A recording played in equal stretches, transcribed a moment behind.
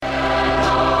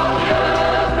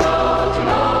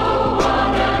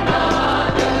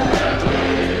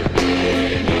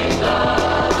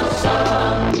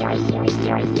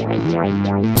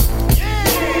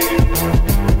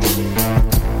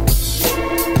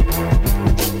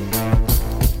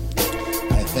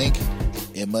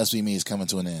Must Be Me is coming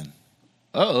to an end.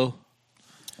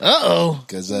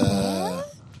 Because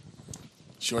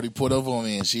Shorty pulled over on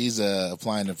me and she's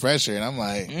applying the pressure, and I'm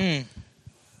like,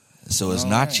 so it's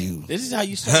not you. This is how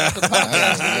you start out the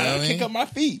podcast. You know what I mean? Kick up my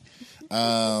feet.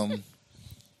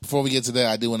 Before we get to that,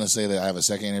 I do want to say that I have a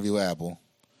second interview with Apple.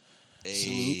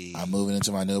 Hey. I'm moving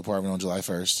into my new apartment on July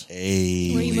 1st.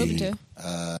 Hey. Where are you moving to?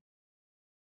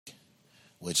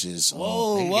 Which is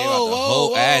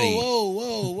Whoa.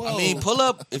 I mean, pull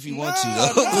up if you want to,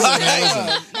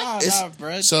 though. Nah,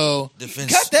 bro. so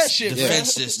Defense, Cut that shit,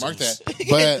 defense man. systems. mark that.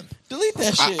 But Delete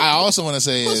that shit. I also want to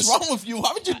say What's wrong with you?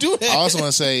 Why would you do that? I also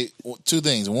want to say two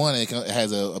things. One, it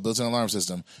has a built-in alarm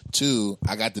system. Two,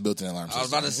 I got the built-in alarm system. I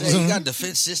was about to say, you got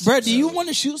defense systems. Bro, do you want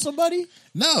to shoot somebody?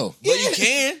 No. But you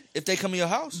can if they come in your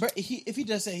house. Bro, if he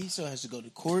does that, he still has to go to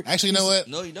court. Actually, you know what?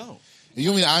 No, you don't. You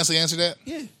want me to honestly answer that?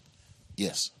 Yeah.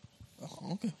 Yes.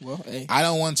 Oh, okay. Well, hey. I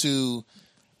don't want to.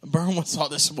 Burn wants all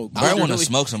this smoke. I want to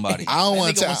smoke somebody. I don't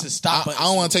want nigga wants to stop I us.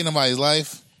 don't want to take nobody's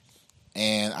life,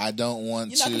 and I don't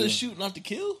want You're to. not going to shoot not to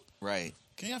kill? Right.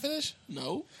 Can y'all finish?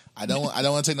 No. I don't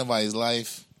want to take nobody's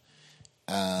life,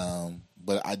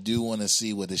 but I do want to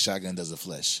see what the shotgun does to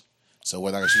flesh. So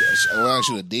whether I can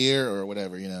shoot a deer or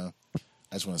whatever, you know,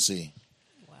 I just want to see.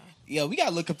 Yeah, we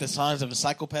gotta look up the signs of a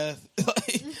psychopath.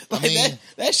 I mean-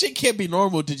 that shit can't be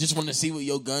normal to just want to see what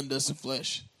your gun does to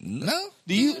flesh. No,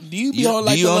 Do you be You- on do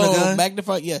like you the own a little gun?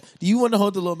 magnifying? Yeah. Do you want to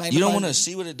hold the little magnifying? You don't want to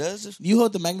see what it does? You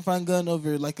hold the magnifying gun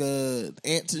over like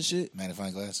ants and shit.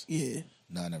 magnifying glass. Yeah.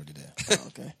 No, I never did that. Oh,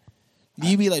 okay. Do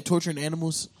you be like torturing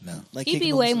animals? No. Like He'd kicking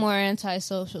be them way and more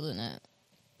antisocial than that.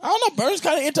 I don't know. Burns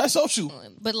kind of antisocial.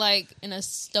 But like in a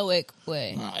stoic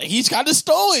way. He's kind of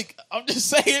stoic. I'm just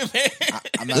saying, man.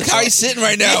 I'm not Look how he's sitting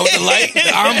right now with the light, the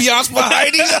ambiance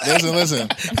behind him. Listen.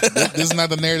 This is not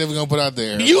the narrative we're gonna put out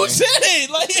there. You okay? said it,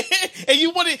 like, and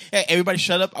you want it. Hey, everybody,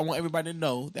 shut up! I want everybody to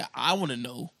know that I want to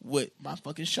know what my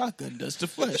fucking shotgun does to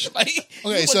flesh. Like, you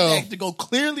want so- that to go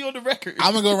clearly on the record.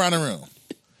 I'm gonna go around the room.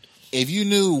 If you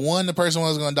knew one, the person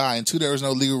was gonna die, and two, there was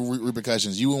no legal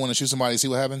repercussions, you would want to shoot somebody to see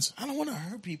what happens. I don't want to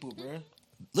hurt people, bro.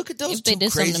 Look at those If they two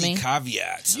did something to crazy me.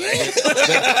 caveats.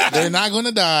 They're not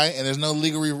gonna die, and there's no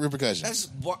legal repercussions.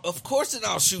 Of course, then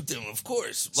I'll shoot them. Of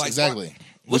course, Exactly. Would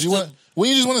what's you the- want?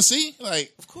 Wouldn't you just want to see?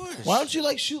 Like, Of course. Why don't you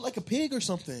like shoot like a pig or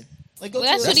something? Like go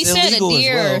Well, that's to what he That's said, a illegal as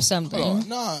deer well. or something. Hold on.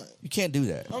 Nah, You can't do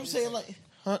that. I'm saying like,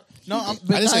 no, I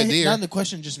didn't say deer. Not in the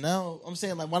question just now. I'm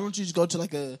saying like, why don't you just go to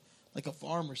like a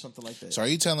farm or something like that? so are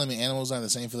you telling me animals have the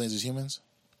same feelings as humans?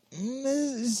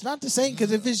 It's not the same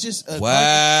because if it's just a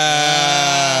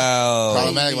Wow.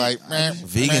 Problematic, like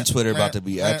Vegan Twitter about to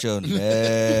be at your neck.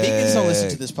 Vegans don't listen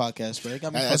to this podcast, bro. It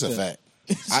got me That's a fucked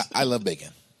up. fact. I love bacon.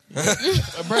 Bro,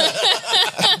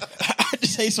 I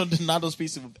just ate some Donato's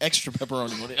piece of extra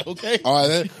pepperoni on it. Okay. All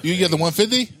right, you get the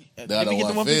 150. The Did we get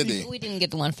the 150? We didn't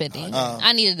get the 150.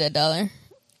 I needed $1.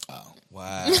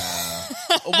 Wow.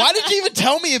 Why did you even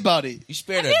tell me about it? You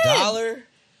spared $1?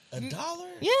 $1?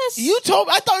 Yes. You told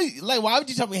me. I thought like, why would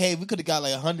you tell me? Hey, we could have got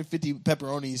like 150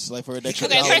 pepperonis like for an extra.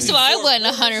 Okay, $1. first of all, it wasn't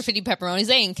 150 pepperonis.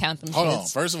 They didn't count them Hold on.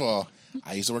 shits. First of all,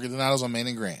 I used to work at Donato's on Main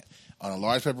and Grant. On a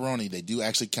large pepperoni, they do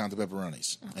actually count the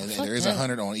pepperonis, and there is that.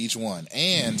 100 on each one,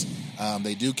 and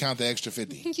they do count the extra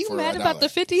 50. You for mad $1. about the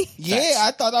 50? Yeah,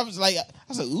 I thought I was like,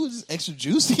 ooh, this is extra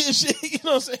juicy and shit. You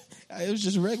know what I'm saying? It was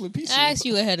just a regular pizza. I asked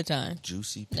you ahead of time.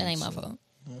 Juicy pizza. That ain't my fault.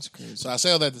 That's crazy. So I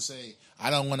say all that to say I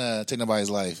don't want to take nobody's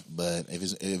life, but if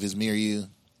it's me or you,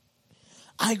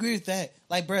 I agree with that.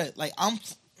 Like, Brett, like I'm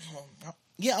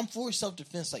for self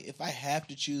defense. Like, if I have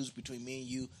to choose between me and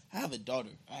you, I have a daughter.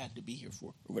 I have to be here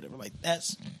for or whatever. Like,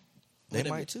 that's They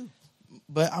whatever. might too.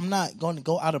 But I'm not going to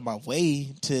go out of my way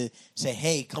to say,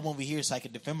 "Hey, come over here so I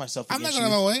can defend myself." I'm not against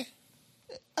going you. to my way.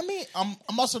 I mean,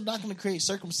 I'm also not going to create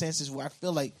circumstances where I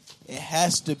feel like it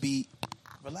has to be.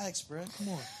 Relax, bro. Come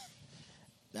on.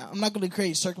 Now, I'm not going to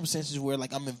create circumstances where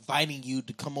like I'm inviting you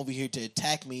to come over here to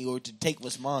attack me or to take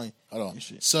what's mine. Hold on. And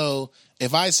shit. So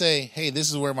if I say, "Hey, this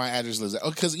is where my address lives,"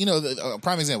 because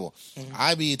prime example,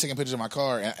 I be taking pictures of my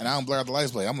car and I don't blur out the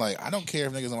license plate. I'm like, I don't care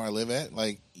if niggas know where I live at.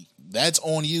 Like, that's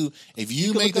on you. If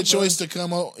you can make look the up choice to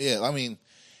come out, yeah. I mean,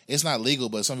 it's not legal,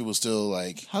 but some people still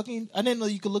like. How can I didn't know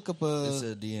you could look up It's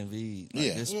a DMV. Like,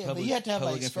 Yeah. It's yeah, public, but you have to have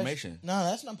public like information. No,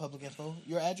 that's not public info.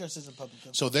 Your address isn't public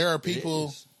info. So there are It people.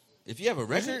 is. If you have a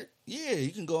record, yeah,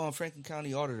 you can go on Franklin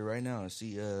County Auditor right now and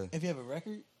see. If you have a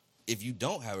record, If you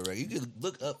don't have a record, you can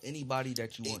look up anybody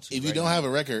that you want to. If you right don't now. have a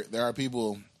record, there are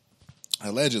people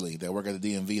allegedly that work at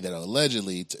the DMV that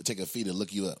allegedly take a fee to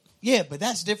look you up. yeah, but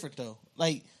that's different though.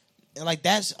 Like And like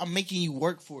I'm making you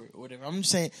work for it or whatever. I'm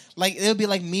just saying, like it'll be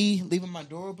like me leaving my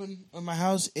door open in my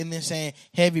house and then saying,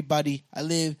 "Hey everybody, I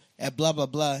live at blah blah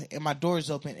blah, and my door is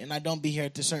open, and I don't be here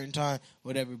at a certain time,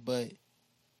 whatever. But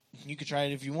you can try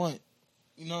it if you want."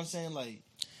 You know what I'm saying? Like,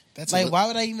 why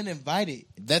would I even invite it?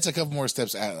 That's a couple more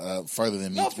steps further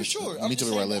than me. No, for sure. Me to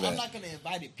where I live I'm at. not gonna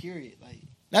invite it. Period. Like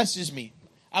that's just me.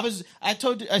 I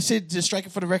said to strike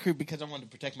it for the record because I wanted to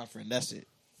protect my friend. That's it.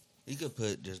 You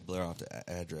could just blur out the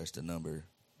address, the number.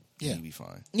 Yeah, you'd be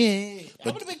fine. Yeah,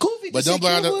 that would have been cool if you but just don't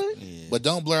blur out said but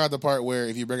don't blur out the part where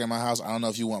if you break in my house, I don't know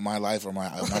if you want my life or my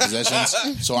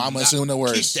possessions. So I'm assuming the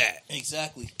worst. Keep that.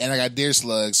 Exactly. And I got deer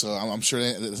slugs, so I'm sure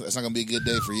it's not gonna be a good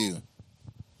day for you.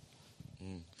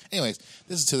 Anyways,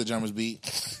 this is To the Drummers Beat,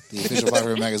 the official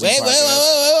Fiverr Magazine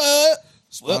podcast.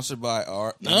 Sponsored by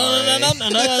our No.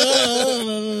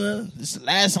 This is the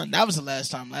last time. That was the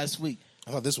last time last week.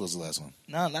 I thought this was the last one.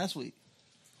 No, last week.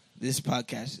 This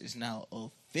podcast is now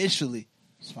officially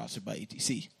sponsored by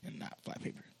ETC and not Flat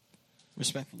Paper.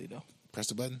 Respectfully, though. Press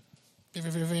the button. That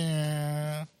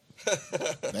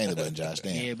ain't the button, Josh.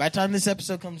 Damn. Yeah, by the time this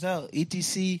episode comes out,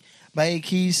 ETC by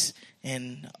Akis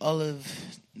and all of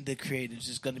the creatives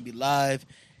is going to be live.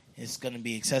 It's going to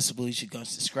be accessible. You should go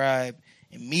subscribe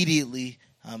immediately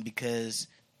because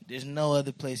there's no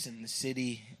other place in the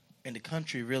city, in the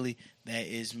country, really, that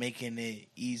is making it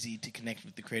easy to connect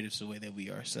with the creatives the way that we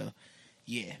are. So,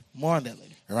 yeah, more on that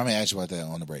later. Remind me to ask you about that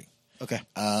on the break. Okay.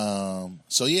 I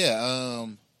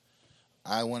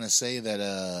want to say that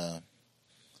a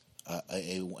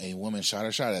woman shot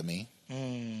her shot at me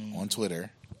on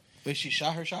Twitter. But she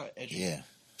shot her shot at you. Yeah.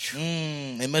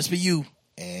 It must be you.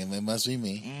 And it must be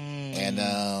me. And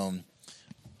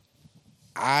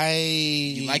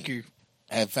You like her.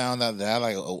 had found out that I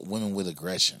like women with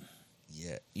aggression.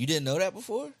 Yeah. You didn't know that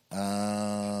before?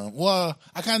 Well,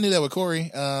 I kind of knew that with Corey.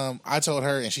 I told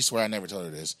her, and she swore I never told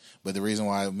her this. But the reason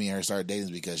why me and her started dating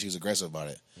is because she was aggressive about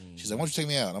it. She's like, "Why don't you take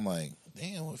me out?" And I'm like,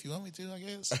 "Damn, well, if you want me to, I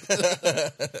guess."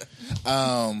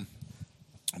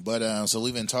 So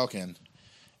we've been talking,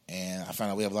 and I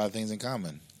found out we have a lot of things in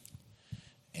common.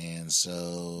 And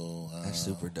so That's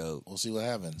super dope. We'll see what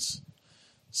happens.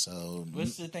 So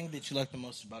What's the thing that you like the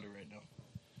most about her right now?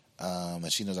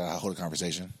 that she knows how to hold a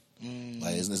conversation.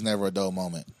 Like it's never a dull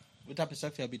moment. What type of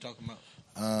stuff y'all be talking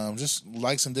about? Just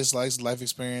likes and dislikes, life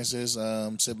experiences,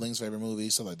 siblings, favorite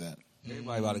movies, stuff like that.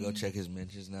 Everybody about to go check his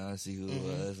mentions now and see who it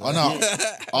was. Oh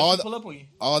no! Pull up on you.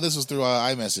 all this was through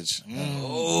iMessage.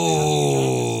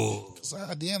 Oh. So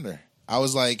I DM'd her. I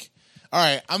was like, "All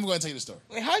right, I'm going to tell you the story."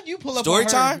 Wait, how'd you pull up Story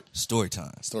on her? time? Story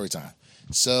time. Story time.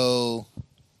 So,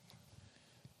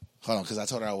 hold on, because I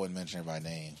told her I wouldn't mention her by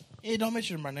name. Yeah, don't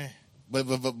mention her by name. But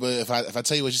if I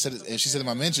tell you what she said, if she said in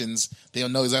my mentions, they'll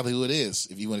know exactly who it is.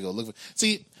 If you want to go look for,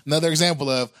 see another example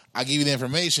of I give you the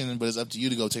information, but it's up to you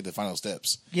to go take the final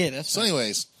steps. Yeah, that's So,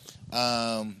 anyways,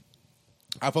 I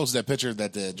posted that picture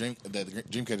that the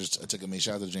Dreamcatchers took of me.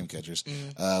 Shout out to the Dreamcatchers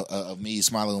of me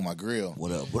smiling on my grill.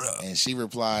 What up? What up? And she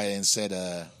replied and said,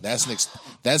 "That's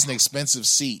an expensive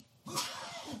seat."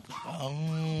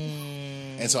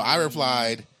 And so I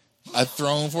replied, "A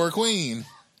throne for a queen."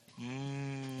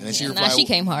 And then she Now replied, she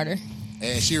came harder.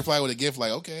 and she replied with a gift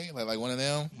like, "Okay," like one of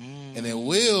them. And then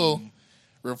Will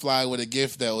replied with a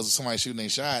gift that was somebody shooting a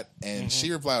shot, and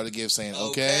she replied with a gift saying,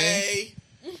 "Okay."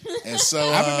 And so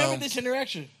I remember this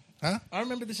interaction. Huh? I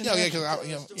remember this Yeah, interaction.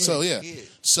 so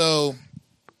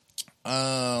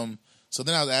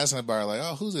then I was asking about her, like,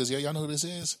 "Oh, who's this? Y'all know who this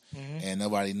is?" And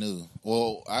nobody knew.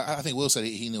 Well, I think Will said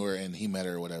he knew her and he met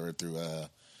her or whatever through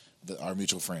our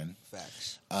mutual friend.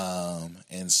 Facts.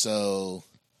 And so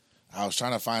I was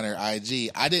trying to find her IG.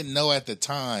 I didn't know at the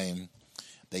time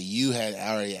that you had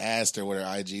already asked her what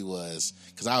her IG was,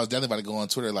 because I was definitely about to go on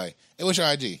Twitter like, "Hey, what's your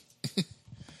IG?"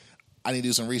 I need to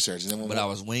do some research. And then I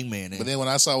was wingman. But then when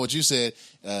I saw what you said,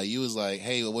 you was like,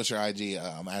 "Hey, well, what's your IG?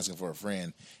 I'm asking for a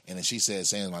friend." And then she said,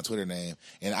 "Same as my Twitter name."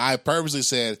 And I purposely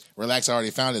said, "Relax, I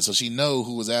already found it," so she know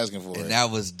who was asking for it. And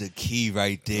that was the key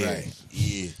right there. Right.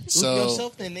 Yeah. So, Prove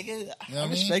yourself then, nigga. You know I what I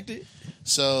mean? respect it.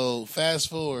 So fast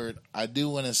forward, I do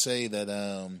want to say that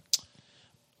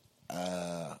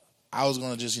I was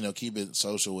going to just keep it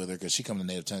social with her because she coming to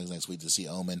Native Tongues next week to see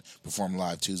Omen perform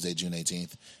live Tuesday, June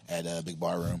 18th at Big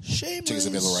Bar Room. Shameless. Tickets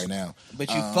available right now. But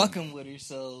you fucking with her,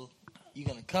 so you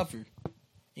gonna cuff her.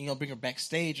 You gonna bring her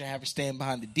backstage and have her stand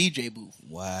behind the DJ booth.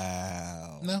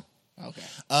 Wow. No. Okay.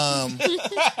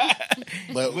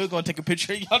 But We're gonna take a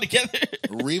picture of y'all together.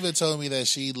 Reva told me that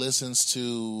she listens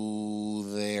to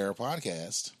their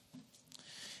podcast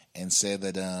and said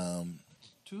that To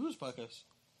whose podcast?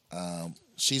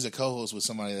 she's a co-host with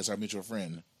somebody that's our mutual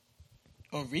friend.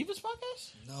 On Reva's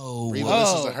podcast? No. Reva Oh.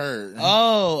 listens to her.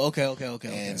 Oh,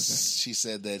 okay. And she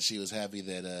said that she was happy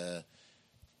that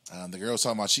the girl was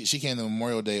talking about she came to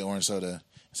Memorial Day Orange Soda and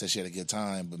said she had a good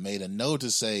time, but made a note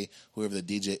to say whoever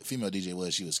the female DJ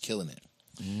was, she was killing it.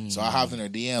 So I hopped in her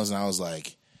DMs and I was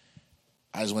like,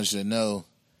 I just want you to know,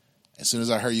 as soon as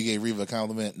I heard you gave Reva a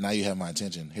compliment, now you have my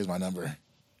attention. Here's my number.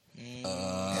 And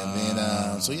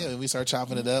then so yeah, we started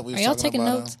chopping it up. We Are was y'all talking taking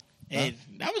about, notes? Hey,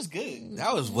 that was good.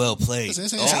 That was well played.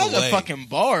 Listen, That was a fucking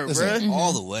bar, Listen, bro.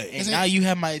 all the way. And now you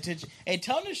have my attention. Hey,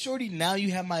 tell the shorty now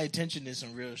you have my attention is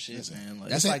some real shit, man. Like,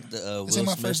 That's This like ain't- the this Will ain't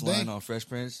my Smith first line day. on Fresh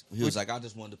Prince. He was like, I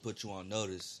just wanted to put you on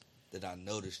notice that I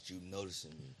noticed you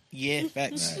noticing me. yeah,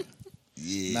 facts.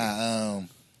 Yeah.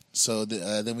 So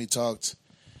then we talked,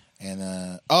 and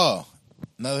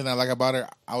another thing I like about her,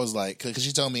 I was like, because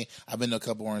she told me I've been to a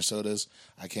couple Orange Sodas.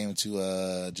 I came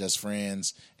to Just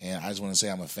Friends, and I just want to say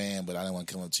I'm a fan, but I didn't want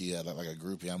to come up to you like a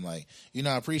groupie. I'm like,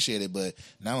 I appreciate it, but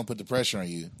now I'm gonna put the pressure on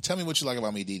you. Tell me what you like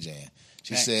about me DJing.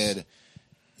 She Facts. said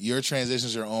your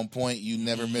transitions are on point. You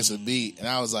never miss a beat, and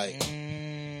I was like.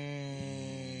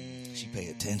 She pay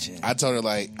attention. I told her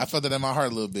like I felt that in my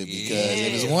heart a little bit because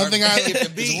if it's Yeah. one thing Skip the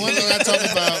beat. I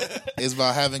talk about is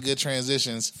about having good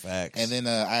transitions. Facts. And then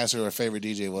I asked her what her favorite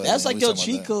DJ was. That's and like we your talked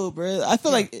cheat about code, bro. I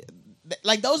feel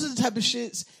like those are the type of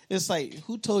shits. It's like,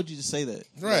 who told you to say that?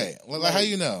 that. Right. Well, like, how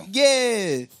you know?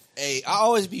 Yeah. Hey, I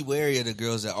always be wary of the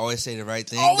girls that always say the right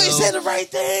thing. Always though. say the right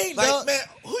thing. Like, dog. man,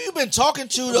 who you been talking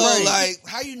to though? Right. Like,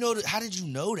 how you know? How did you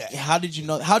know that? How did you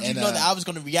know? How did you And, know that I was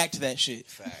going to react to that shit?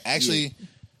 Actually,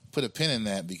 put a pin in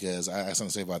that because I have something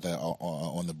to say about that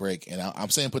on the break. And I'm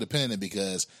saying put a pin in it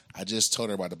because I just told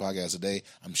her about the podcast today.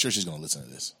 I'm sure she's going to listen to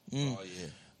this. Oh yeah.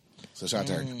 So shout out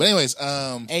to her. But anyways,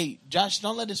 Hey, Josh,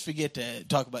 don't let us forget to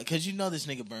talk about because you know this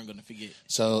nigga Burn going to forget.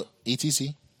 so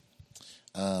ETC,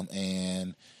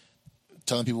 and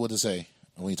telling people what to say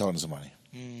when you're talking to somebody.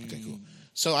 Okay, cool.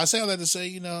 So I say all that to say,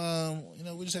 we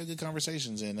just have good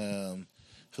conversations, and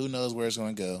who knows where it's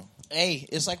going to go. Hey,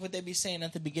 it's like what they be saying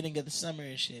at the beginning of the summer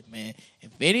and shit, man. If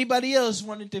anybody else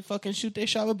wanted to fucking shoot their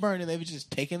shot with Burn and they were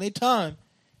just taking their time,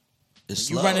 It's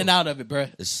you slow. running out of it, bruh.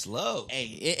 It's slow. Hey,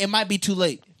 it might be too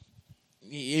late.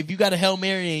 If you got a Hail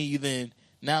Mary in you, then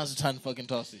now's the time to fucking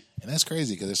toss it. And that's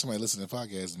crazy because there's somebody listening to the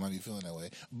podcast that might be feeling that way.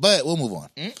 But we'll move on.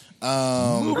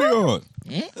 Moving on.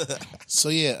 So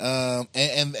yeah,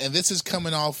 and this is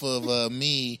coming off of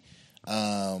me.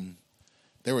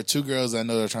 There were two girls that I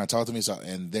know that were trying to talk to me,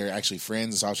 and they're actually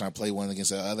friends. So I was trying to play one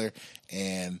against the other.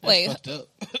 And Wait, Fucked up.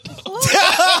 you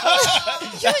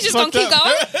was just gonna keep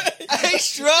going? I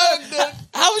shrugged.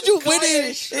 How would you win Kanye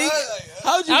it? shrugged.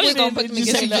 How would you I was win just gonna it? put and them just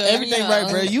against say each other, everything you right, know.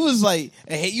 bro. You was like,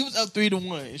 hey, you was up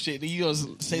 3-1 and shit. Then you gonna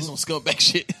say some scumbag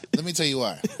shit. let me tell you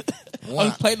why. I One,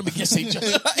 was playing them against each other.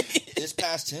 It's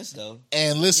past tense though.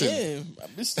 and listen, Yeah,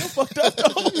 it's still fucked up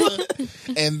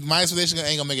though. and my explanation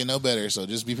ain't gonna make it no better. So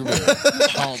just be prepared.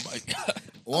 Oh my god,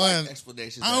 One,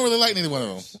 Explanations. I don't really like neither one of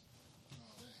them.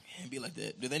 can't be like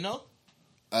that. Do they know?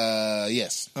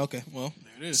 Yes. Okay, well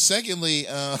there it is. Secondly,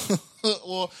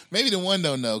 well, maybe the one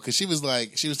don't know because she was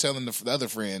telling the other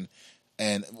friend,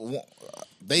 and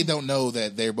they don't know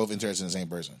that they're both interested in the same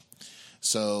person.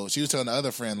 So she was telling the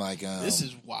other friend like, This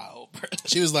is wild, bro.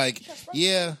 she was like,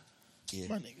 yeah.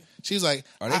 My nigga. She was like,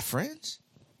 Are they friends?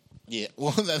 yeah.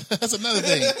 Well, that's another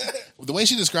thing. The way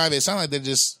she described it, it sounded like they're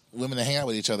just women that hang out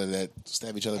with each other that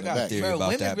stab each other in the got a back. theory Bro, about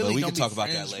women that, really but we don't can be talk about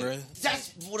friends, that later. bro.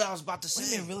 That's what I was about to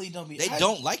say. Women really don't be. They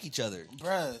don't like each other.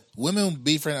 Bruh. Women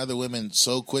befriend other women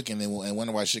so quick and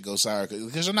wonder why shit goes sour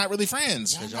because they're not really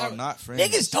friends. Because y'all not friends.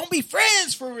 Niggas don't be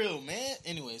friends for real, man.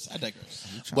 Anyways, I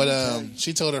digress. But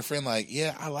she told her friend like,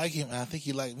 yeah, I like him and I think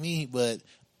he like me, but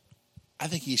I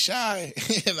think he's shy.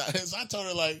 And so I told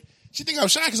her like, she think I'm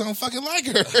shy because I don't fucking like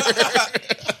her.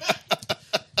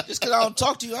 Just because I don't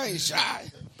talk to you, I ain't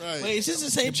shy. Right. Wait, is this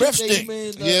the same breath chick that stink.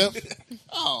 you been? Yeah.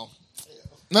 Oh.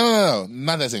 No,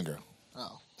 not that same girl.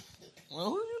 Oh. Well,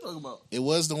 who are you talking about? It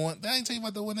was the one. I ain't tell you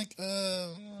about the one that.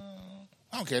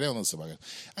 I don't care. They don't know stuff about it.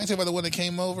 I ain't tell you about the one that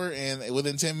came over and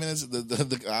within 10 minutes,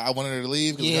 I wanted her to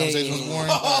leave because the conversation was boring.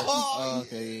 Oh,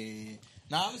 okay.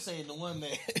 Nah, I'm saying the one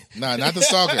that. Nah, not the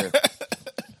stalker.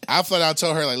 I flat out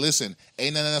told her like, listen,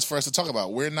 ain't nothing else for us to talk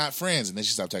about. We're not friends, and then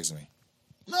she stopped texting me.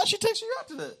 No, she texted you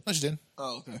after that. No, she didn't.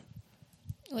 Oh, okay.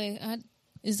 Wait,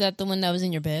 is that the one that was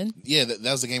in your bed? Yeah, that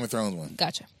was the Game of Thrones one.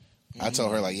 Gotcha. I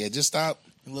told her like, yeah, just stop.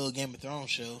 A little Game of Thrones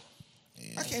show.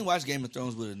 I can't watch Game of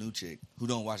Thrones with a new chick who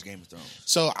don't watch Game of Thrones.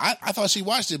 So I thought she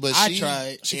watched it, but I she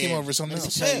tried, She came and over for something let me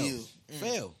else. tell Fail.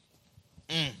 you.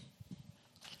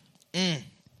 Fail.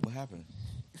 What happened?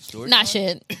 Story Not time?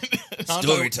 shit.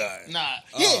 Story time. Nah.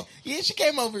 Oh. Yeah, she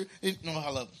came over. No,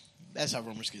 hold up. That's how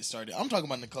rumors get started. I'm talking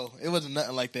about Nicole. It wasn't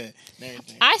nothing like that. And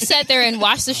everything. I sat there and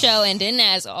watched the show and didn't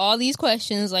ask all these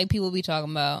questions like people be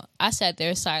talking about. I sat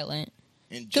there silent,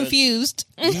 And judged- confused.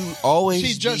 You always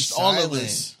She judged be all of silent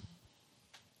us.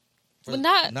 for But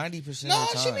not- 90% No,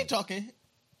 of the she time. be talking.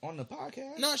 On the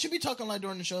podcast? No, she be talking like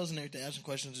during the shows and everything, asking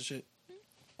questions and shit.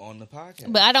 On the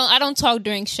podcast. But I don't talk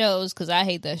during shows because I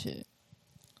hate that shit.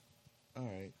 All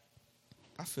right.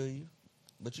 I feel you.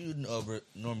 But you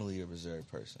normally a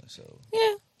reserved person, so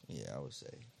Yeah. yeah, I would say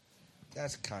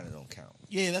that's kind of don't count.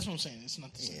 Yeah, that's what I'm saying. It's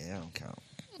not the same. Yeah, that don't count.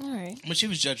 All right. But she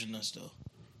was judging us though.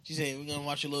 She said we're gonna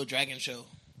watch a little dragon show.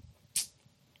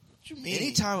 What you mean?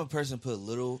 Anytime a person put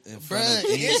little in front Bruh, of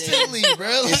anything, instantly,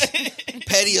 bro. Like,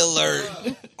 petty alert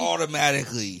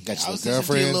automatically. Got I your was listening to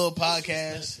girlfriend. your little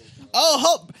podcast. Oh,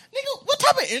 hope, nigga, what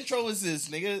type of intro is this,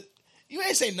 nigga? You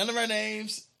ain't say none of our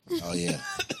names. Oh yeah.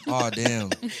 Oh damn!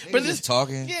 But But this- just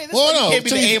talking. Yeah, this Well, nigga no. can't be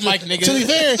To the be, A mic, nigga. to be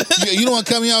fair, you don't want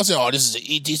to come here and say, "Oh, this is an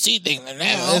ETC thing."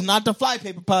 It's not the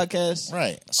Flypaper podcast.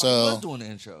 Right. I So was doing the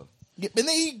intro. And then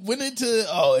he went into,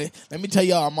 let me tell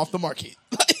y'all, I'm off the market.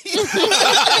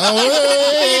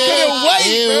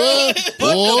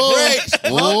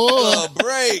 The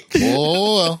break.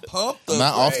 Pump the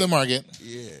Not off the brake. market.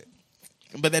 Yeah.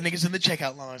 But that nigga's in the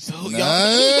checkout line, so y'all.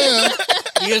 Nah.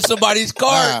 He in somebody's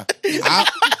cart.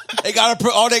 They gotta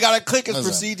all they gotta click is Listen.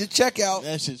 proceed to checkout.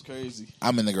 That shit's crazy.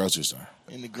 I'm in the grocery store.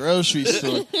 In the grocery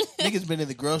store. Niggas been in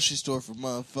the grocery store for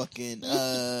motherfucking,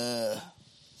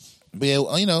 But yeah,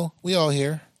 well, you know, we all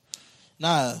here.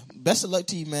 Nah, best of luck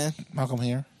to you, man. Malcolm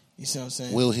here. You see what I'm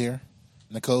saying? Will here.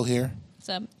 Nicole here. What's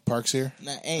up? Parks here.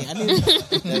 Nah, hey, I need.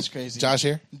 That's crazy. Josh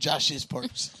here. Josh is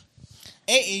Parks.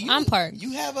 Hey, and you, I'm Parks.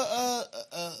 You have a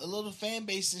little fan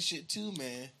base and shit too,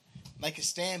 man. Like a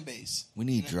stand base. We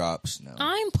need drops now.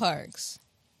 I'm Parks.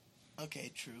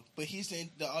 Okay, true. But he's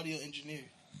the audio engineer.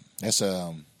 That's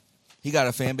He got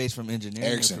a fan base from engineering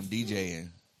Erickson. and from DJing.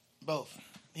 Both.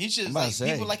 He's just I'm about like to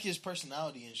say. people like his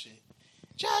personality and shit.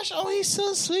 Josh, oh, he's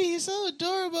so sweet, he's so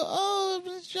adorable. Oh,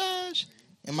 Josh.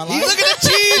 Am I lying? Look at the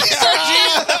cheese.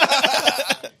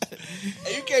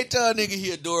 Hey, you can't tell a nigga he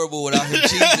adorable without him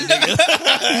cheesing, nigga.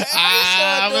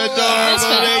 I'm That's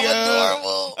fine.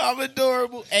 adorable. I'm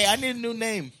adorable. Hey, I need a new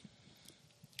name.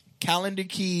 Calendar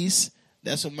Keys.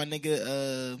 That's what my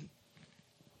nigga.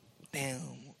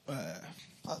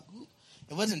 Fuck.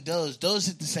 It wasn't Doze. Doze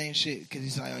hit the same shit because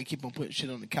he's like, I keep on putting shit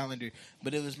on the calendar.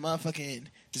 But it was motherfucking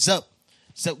Zup.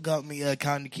 Zup got me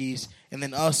calendar keys. And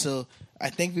then also, I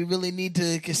think we really need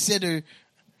to consider,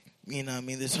 you know what I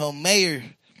mean, this whole mayor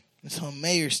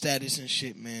status and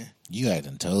shit, man. you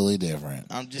acting totally different.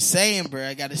 I'm just saying, bro.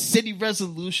 I got a city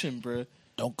resolution, bro.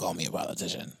 Don't call me a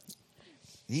politician.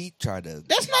 He tried to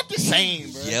That's not the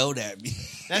same, bro. yelled at me.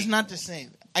 That's not the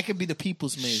same. I could be the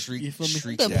people's mayor. You feel me?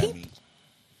 Shrieked at me.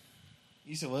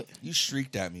 You said what? You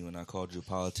shrieked at me when I called you a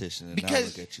politician, and now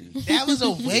Because look at you. that was a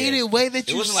weighted way that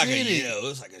It you wasn't like said a it. yell. It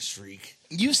was like a shriek.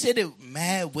 You said it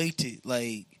mad weighted.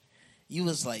 Like, you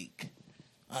was like,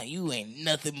 oh, you ain't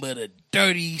nothing but a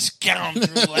dirty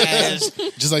scoundrel ass.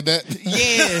 Just like that.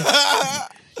 Yeah.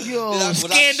 Yo, Was I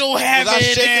scandal having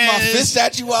shaking my ass. fist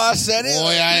at you while I said it?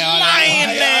 Boy,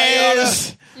 Lying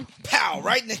ass. Pow,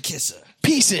 right in the kisser.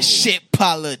 Piece of shit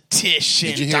politician,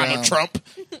 Did you hear, Donald Trump.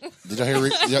 Did y'all hear,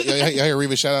 y'all hear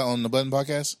Reva shout out on the Button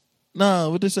podcast?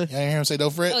 No, what they say? Y'all hear him say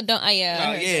 "Don't fret" Oh, don't. Yeah. I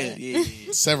Oh, heard yeah, that.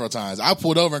 yeah. several times. I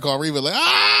pulled over and called Reva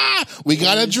like, we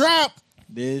got a drop.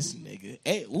 This nigga.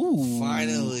 Hey, ooh.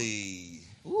 Finally.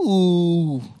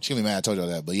 Ooh. She gonna be mad I told y'all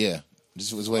that, but yeah,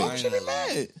 just was waiting. Why should be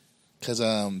mad? Because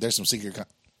there's some secret.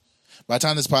 By the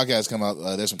time this podcast come out,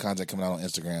 there's some content coming out on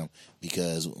Instagram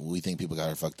because we think people got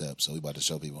her fucked up, so we about to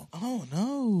show people. Oh,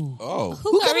 no. Oh.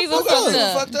 Who got Reva Who fucked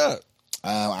up? fucked up?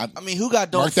 I I mean, who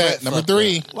got don't mark that fret number fucked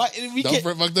 3. up? Why? We Don't can't,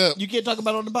 fret fucked up. you can't talk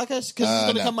about it on the podcast? Because it's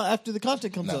going to no. come out after the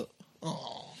content comes No. up.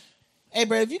 Oh. Hey,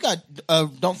 bro, if you got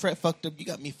Don't Fret fucked up, you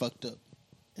got me fucked up.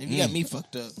 If you got me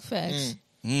fucked up, Facts.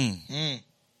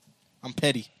 I'm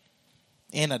petty.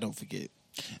 And I don't forget.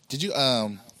 Did you I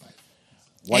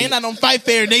don't fight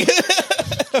fair, nigga.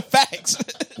 Facts.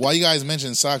 while you guys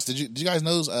mentioned socks, did you guys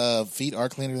know feet are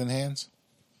cleaner than hands?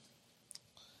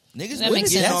 Niggas That been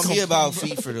makes getting sense. on me about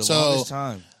feet for the So- longest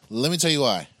time. Let me tell you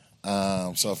why.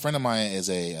 So a friend of mine is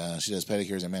she does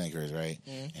pedicures and manicures, right?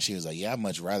 And she was like, "Yeah, I'd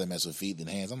much rather mess with feet than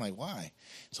hands." I'm like, "Why?"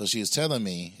 So she was telling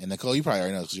me, and Nicole, you probably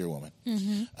already know because you're a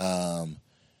woman.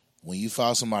 When you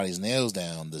file somebody's nails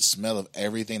down, the smell of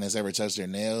everything that's ever touched their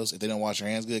nails, if they don't wash their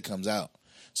hands good, comes out.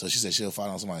 So she said she'll file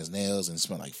on somebody's nails and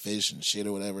smell like fish and shit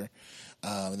or whatever.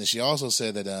 And then she also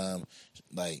said that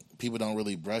like people don't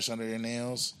really brush under their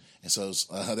nails. And so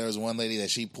there was one lady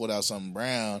that she pulled out something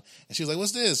brown, and she was like,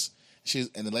 "What's this?"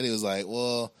 And the lady was like,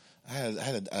 well, I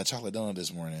had a chocolate donut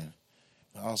this morning.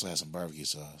 I also had some barbecue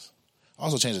sauce. I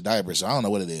also changed the diaper, so I don't know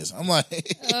what it is. I'm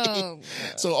like, Oh,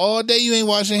 so all day you ain't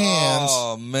wash your hands.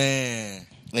 Oh man.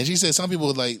 And she said some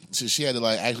people like so she had to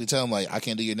like actually tell them like I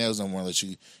can't do your nails no more unless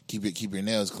you keep your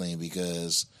nails clean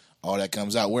because all that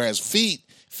comes out. Whereas feet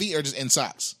are just in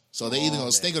socks, so they either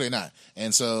gonna stink or they're not.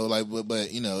 And so like,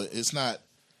 but you know, it's not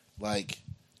like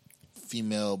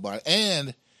female body.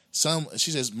 And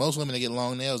she says most women that get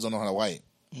long nails don't know how to wipe,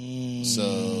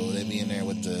 so they be in there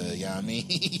with the you know what I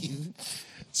mean.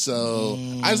 So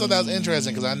I just thought that was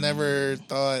interesting because I never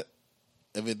thought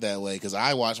of it that way because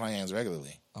I wash my hands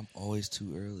regularly. I'm always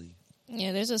too early.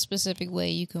 yeah. There's a specific way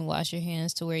you can wash your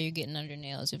hands to where you're getting under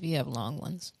nails if you have long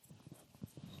ones.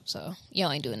 So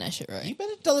y'all ain't doing that shit You right.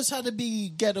 better tell us how to be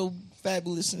ghetto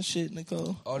fabulous and shit,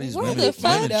 Nicole. All these Where women, the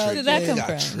fuck women did tricks. that They come got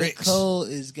from? tricks. Nicole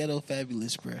is ghetto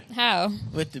fabulous, bro. How?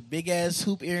 With the big ass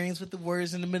hoop earrings with the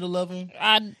words in the middle of them.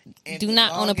 I And do the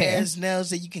not own a pair. long-ass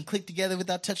nails that you can click together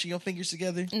without touching your fingers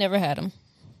together. Never had them.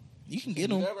 You can get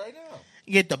Do them. that right now.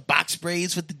 You get the box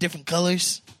braids with the different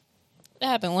colors. That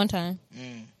happened one time.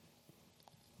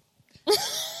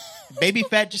 Baby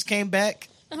fat just came back.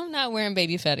 I'm not wearing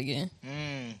baby fat again.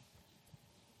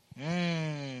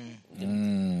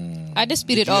 I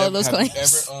disputed all of those Have claims. you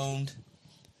ever owned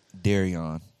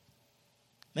Darion?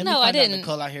 Let me No, I find out didn't.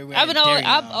 Nicole out here wearing I've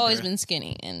Darion, always bruh. been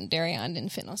skinny, and Darion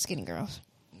didn't fit no skinny girls.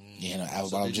 You know, apple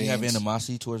So bottom did you have jeans.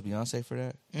 animosity towards Beyonce for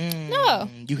that? No,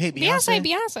 You hate Beyonce?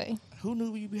 Beyonce. Who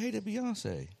knew you hated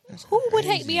Beyonce? That's Who would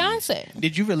hate crazy. Beyonce?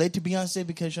 Did you relate to Beyonce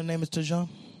because your name is Tajon?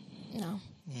 No,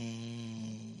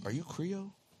 Are you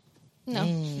Creole? no.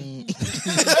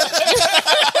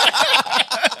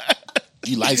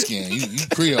 You light skinned. You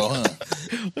Creole, huh?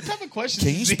 What type of questions?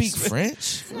 Can you is speak these?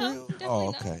 French? For No, real? definitely Oh,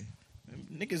 not. okay.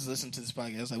 Niggas listen to this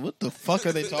podcast like, what the fuck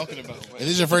are they talking about? If this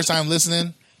is your first time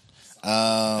listening,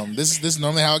 this is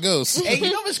normally how it goes. Hey,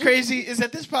 you know what's crazy is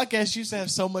that this podcast used to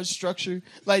have so much structure.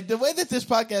 Like the way that this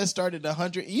podcast started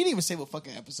 100. You didn't even say what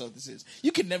fucking episode this is.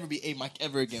 You can never be A Mike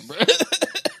ever again, bro.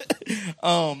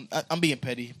 I'm being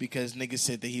petty because niggas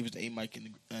said that he was the A Mike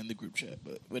in the group chat,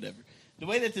 but whatever. The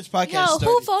way that this podcast Yo, started,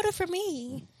 who voted for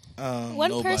me? One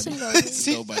nobody. person voted.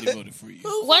 Nobody voted for you.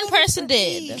 One person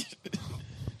did.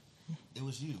 It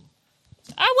was you.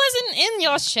 I wasn't in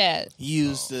y'all's chat. You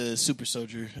used the Super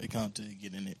Soldier account to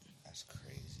get in it. That's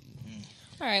crazy.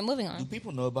 All right, moving Do on.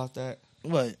 people know about that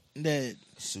What? That?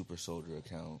 Super Soldier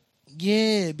account?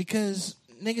 Yeah, because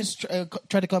niggas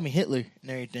try to call me Hitler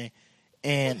and everything,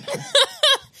 and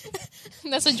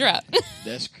That's a drop.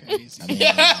 that's crazy. I mean,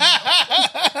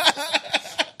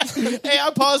 Hey,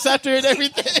 I paused after it and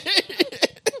everything.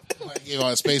 I gave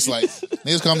all space like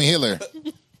niggas call me Hitler.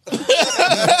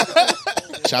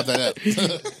 Chop that up.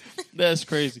 That's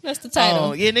crazy. That's the title.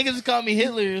 Oh, yeah, niggas call me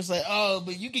Hitler. It's like, oh,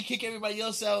 but you can kick everybody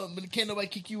else out, but can't nobody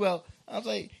kick you out. I was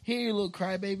like, here, you little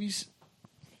crybabies.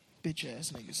 Bitch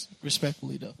ass niggas.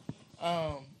 Respectfully, though.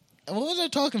 And what was I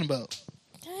talking about?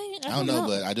 I I don't know,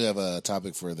 but I do have a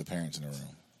topic for the parents in the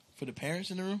room. For the parents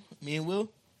in the room? Me and Will?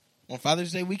 On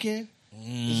Father's Day weekend?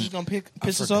 This is going to I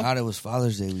piss us off? forgot it was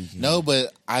Father's Day weekend. No,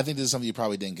 but I think this is something you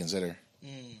probably didn't consider.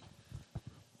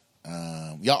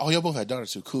 Y'all both had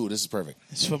daughters too. Cool, this is perfect.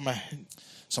 It's for my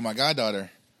So my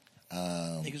goddaughter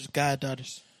niggas with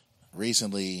goddaughters.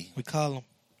 recently We call them.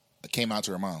 came out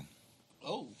to her mom,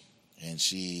 Oh. and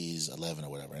she's 11 or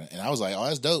whatever. And I was like, oh,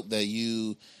 that's dope that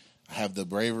you have the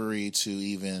bravery to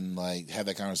even like have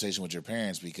that conversation with your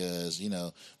parents because you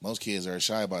know most kids are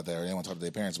shy about that or they don't want to talk to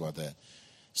their parents about that.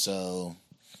 So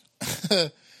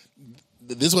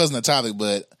this wasn't a topic,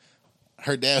 but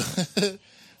her dad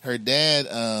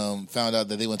found out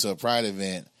that they went to a Pride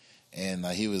event and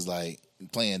he was like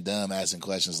playing dumb, asking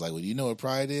questions like, well, do you know what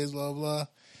Pride is, blah blah,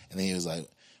 and then he was like,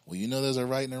 well, you know there's a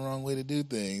right and a wrong way to do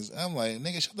things. I'm like,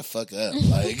 nigga, shut the fuck up.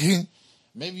 Like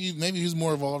maybe he was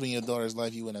more involved in your daughter's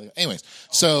life, you wouldn't have. Anyways,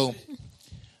 so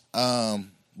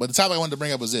but the topic I wanted to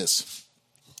bring up was this.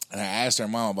 And I asked her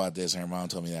mom about this, and her mom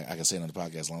told me that I could say it on the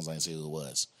podcast as long as I didn't say who it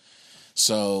was.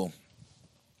 So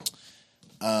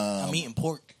I'm eating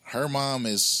pork. her mom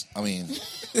is, I mean,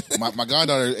 my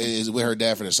goddaughter is with her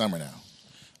dad for the summer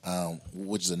now,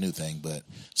 which is a new thing. But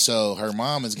so her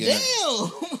mom is getting Damn!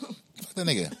 fuck that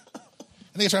nigga.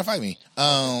 That nigga trying to fight me.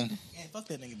 Yeah, fuck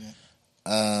that nigga, man.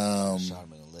 Shot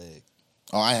him in the leg.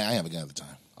 Oh, I have a gun at the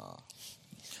time.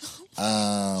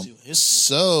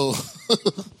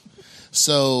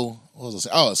 So what was I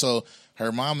saying? Oh, so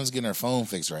her mom is getting her phone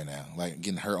fixed right now, like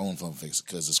getting her own phone fixed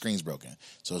because the screen's broken.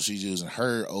 So she's using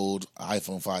her old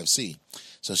iPhone 5C.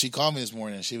 So she called me this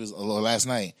morning. She was last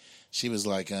night. She was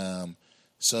like,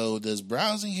 so does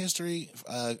browsing history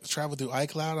travel through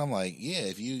iCloud? I'm like, yeah.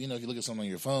 If you look at something on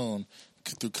your phone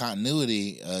through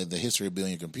continuity, the history will be on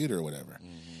your computer or whatever.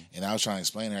 And I was trying to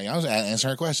explain to her. I was answering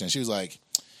her question. She was like,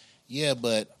 yeah,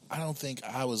 but I don't think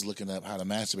I was looking up how to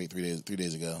masturbate 3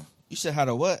 days ago. You said how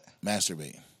to what?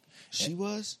 Masturbate. She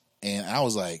was? And I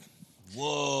was like,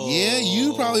 whoa. yeah,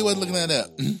 you probably wasn't looking that up.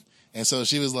 And so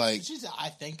she was like, She said, I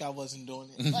think I wasn't doing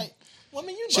it. Like, well, I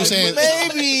mean, you She was saying-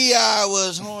 Maybe I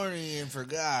was horny and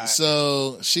forgot.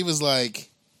 so she was like,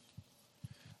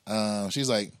 she's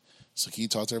like, so can you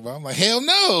talk to her about it? I'm like, hell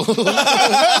no.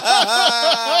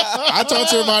 I talked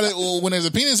to her about it when there's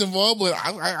a penis involved, but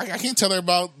I can't tell her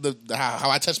about how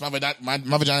I touched my vagina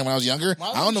when I was younger.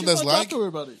 I don't know what that's like. Talk to her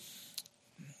about it.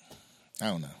 I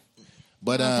don't know.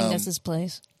 But I don't think that's his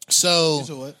place. so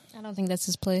So what? I don't think that's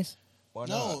his place. Why not?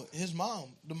 No, his mom,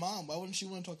 the mom. Why wouldn't she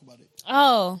want to talk about it?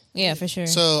 Oh, yeah, for sure.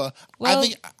 So Well-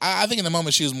 I think in the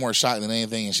moment she was more shocked than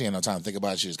anything, and she had no time to think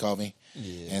about it. She just called me,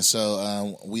 Yeah. and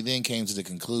so we then came to the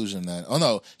conclusion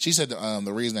that she said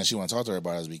the reason that she want to talk to her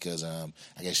about it is because I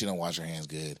guess she don't wash her hands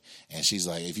good, and she's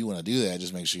like, if you want to do that,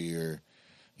 just make sure your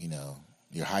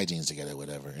hygiene's together, or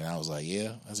whatever. And I was like,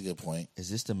 yeah, that's a good point. Is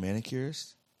this the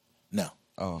manicurist? No,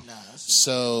 Oh. Nah, that's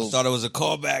so Thought it was a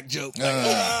callback joke.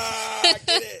 I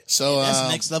get it. So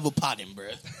next level potting, bro.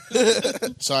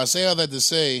 so I say all that to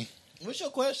say, What's your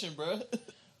question, bro?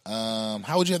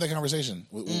 how would you have that conversation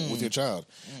with your child?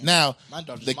 Now, My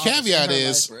daughter's the mom was caveat in her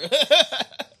is. life, bro.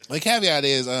 The caveat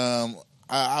is, I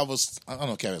don't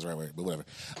know if caveat's the right word, but whatever.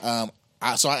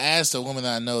 So I asked a woman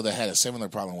that I know that had a similar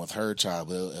problem with her child,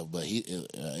 but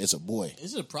it's a boy.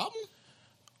 Is it a problem?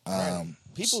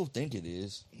 People think it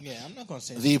is. Yeah, I'm not gonna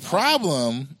say The it's a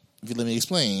problem, if you let me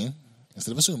explain,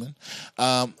 instead of assuming,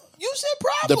 You said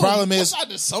problem. The problem is- That's not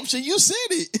an assumption. You said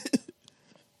it.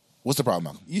 what's the problem,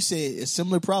 Malcolm? You said it's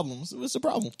similar problems. What's the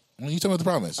problem? You tell me what the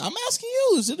problem is. I'm asking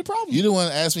you. Is it a problem? You the one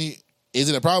to ask me, is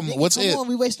it a problem? Nigga, What's come it? on,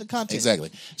 we wasting content.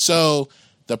 Exactly. So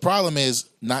the problem is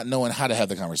not knowing how to have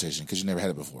the conversation because you never had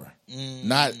it before.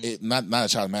 Not a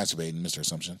child masturbating, Mr.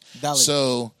 Assumption. Valid.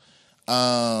 So,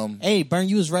 Hey, Burn,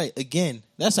 you was right again.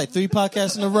 That's like 3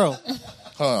 podcasts in a row.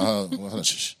 hold on,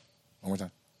 shh. One more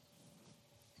time.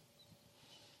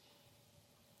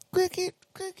 Cricket.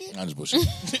 I'm just bullshit.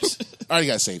 I already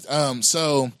got saved.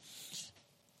 So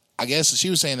I guess she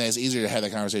was saying that it's easier to have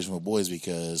that conversation with boys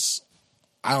because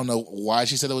I don't know why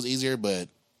she said it was easier, but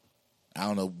I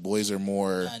don't know. Boys are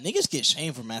more. Niggas get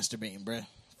shamed for masturbating, bruh.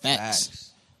 Facts.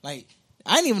 Facts. Like,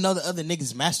 I didn't even know the other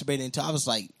niggas masturbated until I was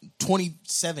like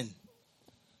 27.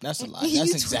 That's a lot.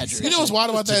 That's exaggerated. You know what's wild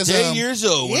about that? Today Is, years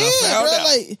old when Yeah, I found bro. out.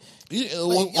 Like,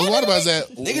 what's wild about that?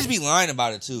 Niggas be lying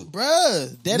about it too.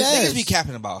 bruh, dead ass. Niggas be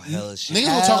capping about hella shit. Niggas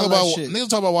will talk Hella about shit. niggas will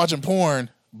talk about watching porn,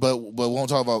 but won't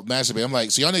talk about masturbating. I'm like,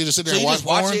 so y'all niggas just sit there So and you watch just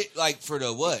watch porn? it like for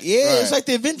the what? Yeah, Right. it's like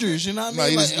the Avengers, you know what I Like,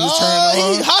 mean? you Like, just turn it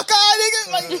he on. Hawkeye,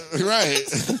 nigga.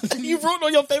 Like, Right. you rooting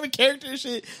on your favorite character and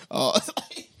shit. Oh,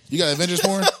 You got Avengers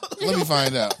porn? Let me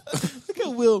find out. look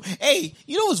at Will. Hey,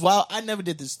 you know what's wild? I never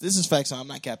did this. This is facts, so I'm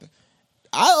not capping.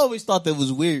 I always thought that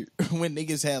was weird when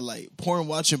niggas had like porn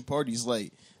watching parties.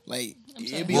 Like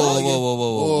it'd be Whoa,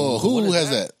 all Oh, who has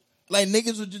that? like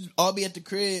niggas would just all be at the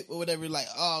crib or whatever. Like,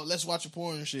 oh, let's watch a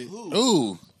porn and shit.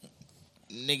 Ooh.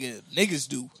 Niggas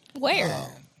do. Where?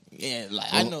 Yeah, like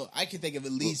I know. I can think of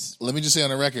at least. Let me just say on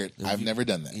the record, I've never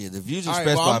done that. Yeah, the views All right,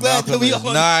 expressed well, I'm by glad that Malcolm we is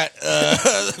on- not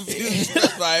the views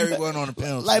expressed by everyone on the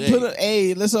panel. Like today. put a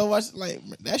hey, let's all watch. Like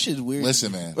that shit's weird.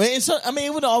 Listen, man. But it's, I mean,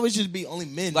 it would always just be only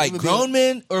men. It like would be grown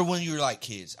men or when you were like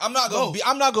kids. I'm not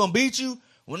gonna beat you.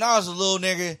 When I was a little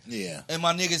nigga, Yeah. and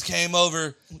my niggas came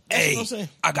over, what hey, I'm saying.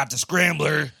 I got the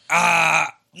scrambler.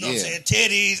 You know what I'm Yeah. saying?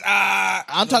 Titties.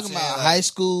 I'm talking about high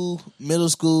school, middle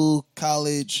school,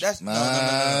 college. That's no.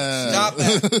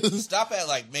 Stop at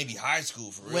like maybe high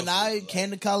school for real. When for I real.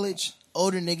 came to college,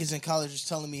 older niggas in college was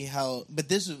telling me how, but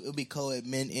this would be co-ed,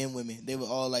 men and women. They would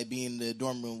all like be in the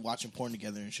dorm room watching porn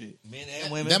together and shit. men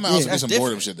and women, That might also be that's some different.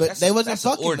 boredom shit, though. But they wasn't that's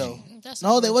an fucking orgy. though. That's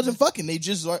No, they a- wasn't fucking. They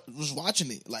just was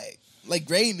watching it, like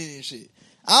grading it and shit.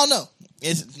 I don't know.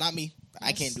 It's not me.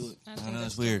 I can't do it. I I think know, that's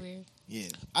it's still weird. Yeah,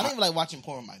 I don't even like watching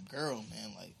porn with my girl,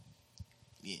 man. Like,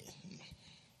 yeah,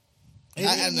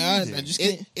 I just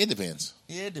can't. It depends.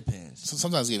 Yeah, it depends.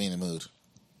 Sometimes get me in the mood.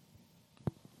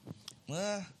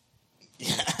 Well,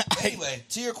 anyway,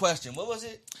 to your question, what was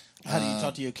it? How do you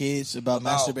talk to your kids about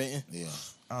about- masturbating? Yeah.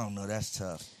 I don't know. That's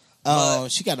tough. Oh,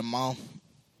 she got a mom.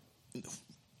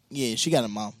 Yeah, she got a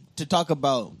mom. To talk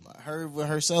about her with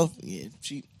herself, yeah,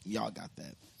 y'all got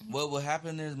that. What will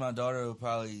happen is my daughter will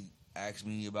probably ask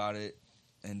me about it,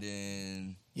 and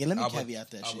then Yeah, let me I would-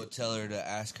 caveat that I shit. would tell her to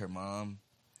ask her mom.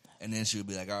 And then she would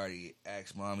be like, I already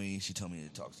asked mommy. She told me to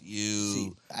talk to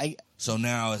you. See, So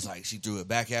now it's like she threw it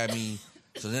back at me.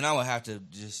 So then I would have to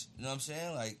just, you know what I'm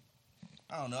saying? Like,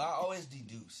 I don't know. I always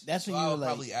deduce. That's so when you I were would like-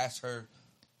 probably ask her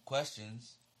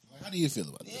questions. How do you feel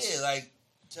about this? Yeah, like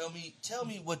tell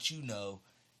me what you know,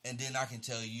 and then I can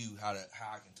tell you how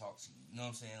I can talk to you. You know what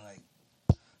I'm saying?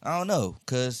 Like, I don't know,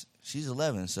 cause she's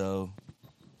 11, so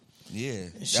yeah.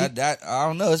 That I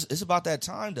don't know. It's about that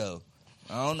time though.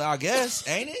 I don't know. I guess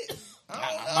ain't it? I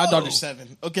don't know. my daughter's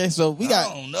 7. Okay, so we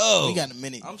got I don't know. we got a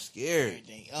minute. I'm scared.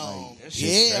 Everything. Like, that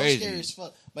shit's Yeah, I'm crazy. scared as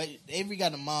fuck. But Avery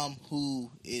got a mom who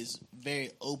is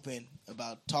very open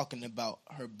about talking about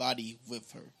her body with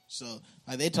her. So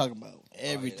like they talking about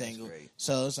everything. that's great.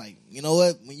 So it's like, you know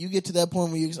what? When you get to that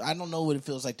point where I don't know what it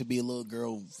feels like to be a little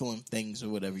girl feeling things or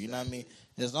whatever. You know what I mean?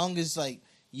 As long as like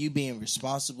you being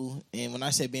responsible, and when I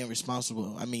say being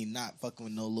responsible, I mean not fucking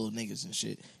with no little niggas and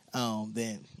shit.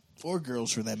 Then or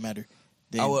girls for that matter.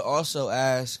 Then, I would also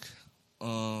ask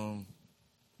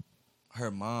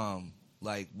her mom,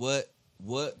 like,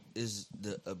 what is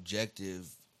the objective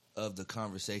of the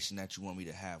conversation that you want me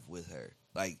to have with her?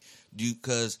 Like,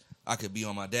 because I could be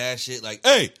on my dad shit, like,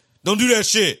 hey, don't do that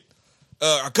shit.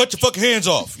 I cut your fucking hands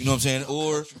off. You know what I'm saying?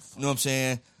 Or, you know what I'm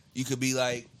saying? You could be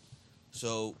like,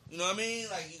 so, you know what I mean?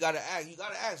 Like, you gotta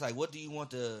ask, like, what do you want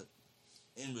the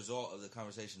end result of the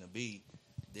conversation to be?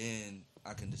 Then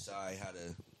I can decide how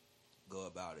to go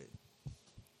about it.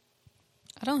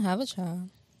 I don't have a child.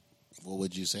 What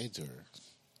would you say to her?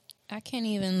 I can't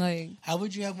even like. how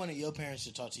would you have one of your parents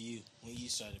to talk to you when you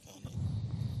started feeling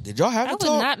it? Did y'all have I a would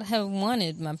talk? not have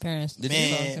wanted my parents to talk to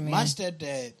Man, me. my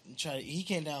stepdad tried. He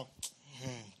came down.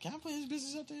 Can I put his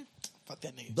business out there? Fuck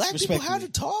that nigga. Black people have to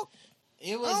Respectfully. talk?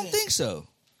 It I wasn't. don't think so.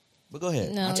 But go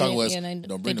ahead. No, My talking was, they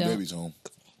don't bring the don't. babies home.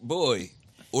 Boy.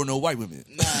 Or no white women.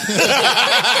 Nah.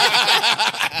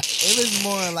 It was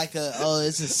more like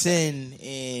it's a sin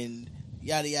and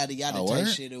yada yada yada Oh, type word?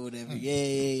 shit or whatever.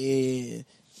 Yeah.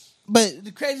 But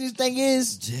the craziest thing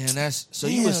is, Damn, that's so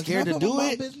you were scared to do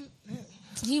it?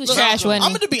 He was Look, trash, wasn't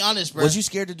I'm he? gonna be honest, bro. Was you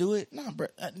scared to do it? Nah, bro.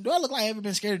 Do I look like I ever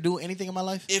been scared to do anything in my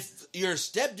life? If your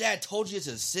stepdad told you it's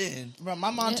a sin, Bro,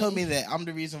 my mom Yeah. told me that I'm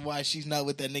the reason why she's not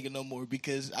with that nigga no more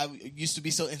because I used to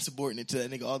be so insubordinate to that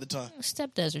nigga all the time.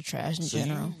 Stepdads are trash in so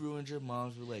general. you ruined your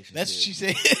mom's relationship. That's what she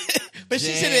said. But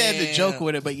she said it as a joke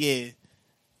with it, but yeah.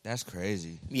 That's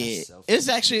crazy. Yeah, That's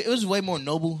selfish. it was way more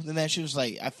noble than that. She was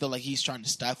like, I feel like he's trying to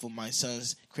stifle my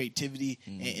son's creativity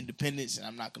and independence, and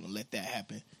I'm not going to let that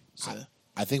happen. So,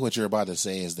 I think what you're about to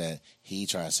say is that he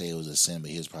tried to say it was a sin, but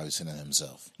he was probably sinning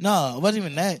himself. no, it wasn't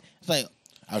even that. It's like,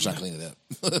 I was trying to clean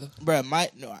it up. bro,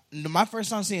 my first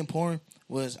time seeing porn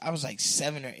was I was like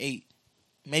 7 or 8,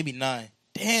 maybe 9.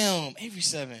 Damn, every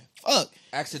 7. Fuck.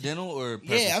 Accidental or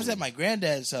Yeah, I was purposely? at my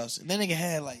granddad's house, and that nigga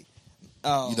had like, You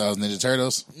thought it was Ninja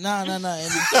Turtles? no.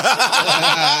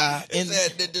 In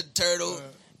the turtle.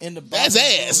 in the That's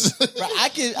bathroom. ass. Bro,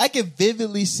 I can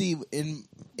vividly see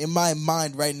in my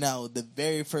mind right now the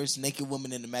very first naked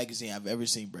woman in the magazine I've ever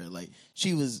seen, bro. Like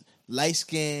she was light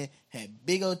skinned, had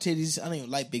big old titties. I don't even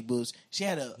like big boobs. She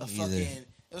had a fucking.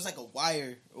 It was like a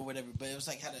wire or whatever, but it was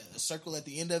like had a circle at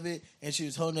the end of it, and she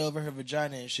was holding it over her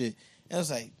vagina and shit. And I was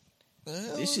like,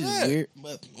 this shit is weird,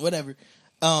 but whatever.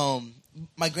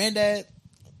 My granddad,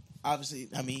 obviously,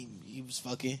 I mean, he was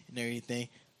fucking and everything.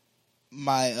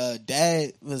 My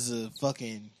dad was a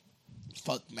fucking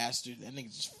fuck master. That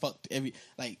nigga just fucked every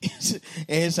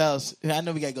in his house. I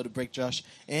know we gotta go to break, Josh.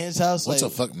 In his house, What's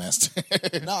like, a fuck master?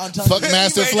 No, I'm telling Fuck you.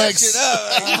 master You made that flex.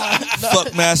 shit up.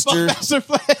 Fuck master. Master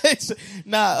flex.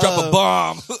 Nah, Drop a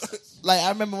bomb. like I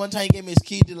remember one time he gave me his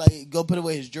key to like go put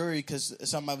away his jewelry because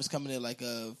somebody was coming to like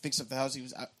fix up the house. He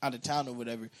was out of town or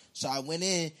whatever. So I went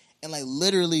in and like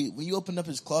literally when you opened up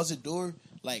his closet door,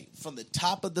 like from the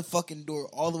top of the fucking door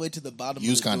all the way to the bottom.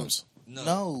 Use of the door. condoms.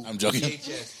 No. I'm joking.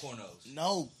 VHS pornos.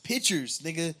 No pictures,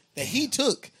 nigga, that he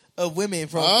took of women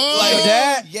from Oh. like Your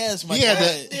dad? Yes, my He had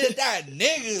dad. Did that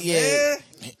nigga, Yeah.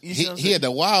 man. You see what I'm He had saying?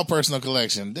 the wild personal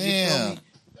collection. You feel Damn.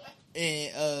 me?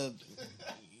 And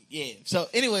yeah. So,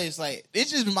 anyways, like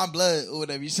it's just my blood or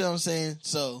whatever. You see what I'm saying?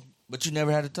 So, But you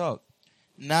never had to talk.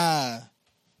 nah,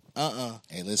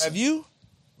 Hey, listen. Have you?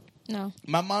 No.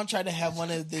 My mom tried to have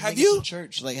one of the Have niggas you? in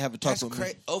church like have a talk That's with me.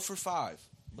 crazy. 0 for 5.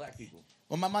 Black people.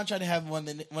 Well, my mom tried to have one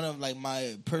of like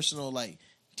my personal like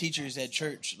teachers at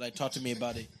church like talk to me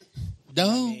about it.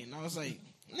 Don't. And I was like,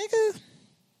 nigga,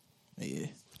 yeah.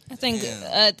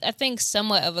 I think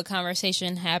somewhat of a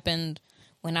conversation happened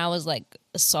when I was like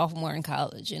a sophomore in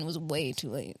college, and it was way too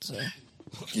late. So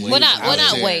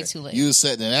not way too late. You was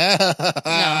setting it out.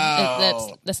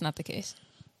 no, that's not the case.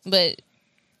 But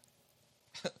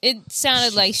It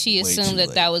sounded like she Way assumed too that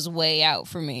late. that was way out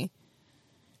for me.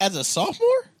 As a sophomore?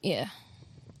 Yeah.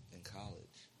 In college.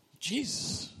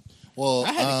 Jesus. Well,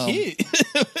 I had a kid.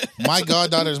 my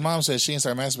goddaughter's mom said she didn't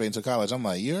start masturbating until college. I'm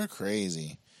like, you're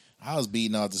crazy. I was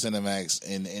beating off the Cinemax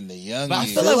in the young But I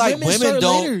years. feel Feel like women women start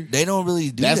don't. later. They don't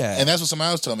really do that. And that's what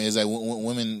somebody else told me is that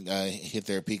women hit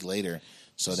their peak later,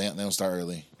 so they don't start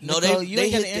early. No, Nicole, you they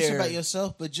ain't got to hit answer their- about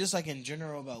yourself, but just like in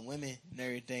general about women and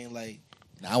everything, like,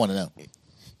 Now, I want to know.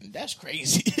 that's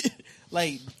crazy.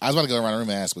 Like, I was about to go around the room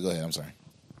and ask, but go ahead. I'm sorry.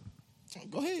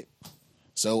 go ahead.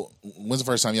 So, when's the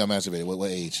first time y'all masturbated?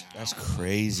 What age? That's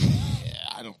crazy.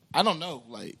 Yeah, I don't know.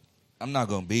 Like, I'm not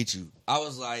gonna beat you. I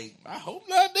was like, I hope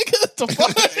not, nigga. The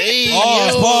fuck? pause.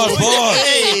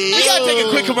 Hey, we gotta take a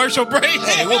quick commercial break.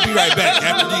 Hey, we'll be right back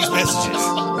after these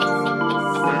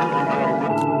messages.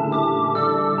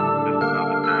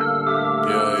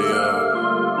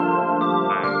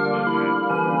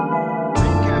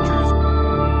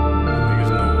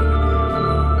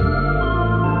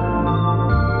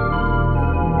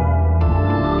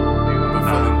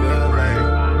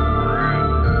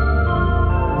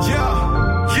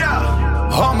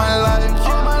 All my life, I've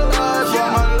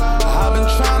been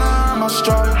trying to earn my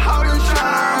stripes.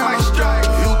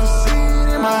 You can see it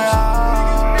in my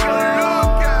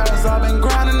eyes. I've been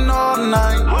grinding all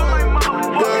night,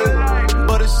 yeah.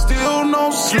 But it's still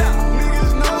no sleep.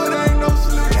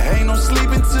 Ain't no sleep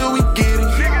until we get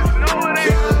it, yeah.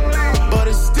 But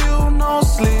it's still no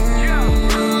sleep.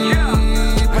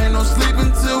 Ain't no sleep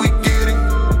until we get it,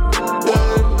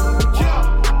 yeah.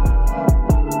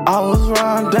 I was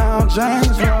riding down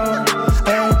James Road,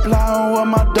 ain't plowing with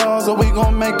my dogs, so we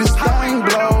gon' make this thing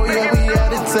blow. Yeah, we had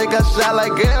to take a shot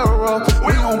like arrow.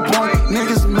 We on point,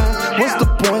 niggas man, what's the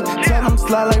point? Tell them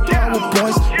slide like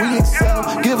PowerPoints. We excel,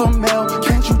 give them hell,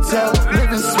 can't you tell?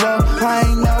 Living swell, I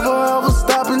ain't never ever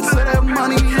stopping till that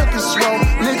money looking slow.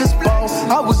 Niggas boss,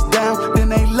 I was down, then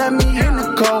they let me in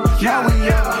the cold. Now we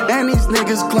up, and these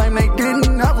niggas claim they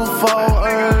didn't ever fall.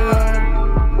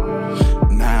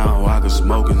 Now I can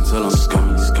smoke until I'm scummy.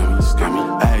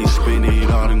 Ayy, spend it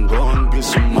all and go and get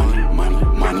some money.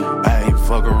 Ayy,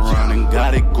 fuck around and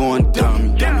got it going dummy.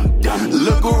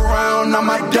 Look around, now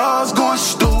my dog's going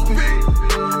stupid.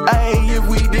 Ayy, if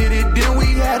we did it, then we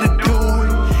had to do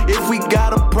it. If we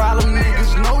got a problem,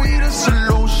 niggas know we the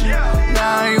solution.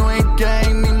 Now you ain't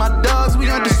gang, me, my dogs, we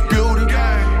undisputed.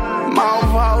 Mouth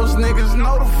house, niggas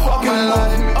know the fucking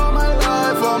life. All my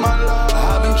life,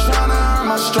 I've been trying to earn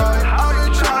my stripes.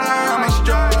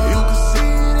 You can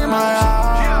see it in my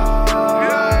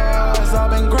eyes. I've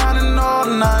been grinding all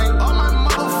night,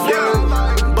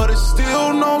 yeah. But it's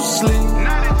still no sleep.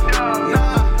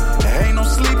 Ain't no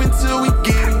sleep until we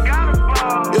get it,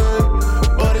 yeah.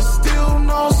 But it's still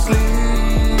no sleep.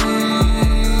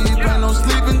 Ain't no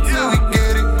sleep until we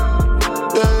get it,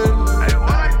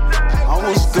 yeah. I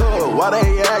was good, why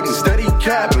they acting? Steady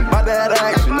capping, by that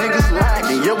action, niggas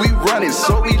lacking. Yeah, we running,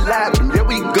 so we lapping. Yeah,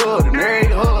 we good, and every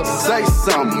hood say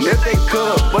something if they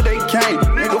could, but they can't.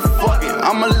 Nigga, fuck it,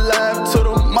 I'm alive to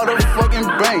the motherfucking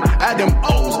bank. At them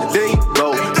O's, there you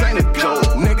go, this ain't a joke.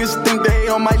 Niggas think they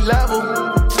on my level,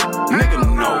 nigga,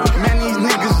 no. Man, these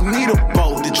niggas need a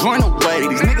boat to join away.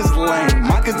 These niggas lame,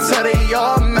 I can tell they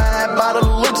all mad by the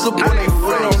looks up when they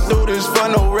free. Don't do this for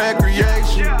no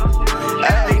recreation.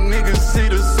 Hey, niggas see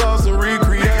the sauce and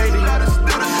recreate it.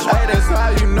 Hey, that's how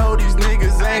you know these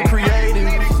niggas ain't creating.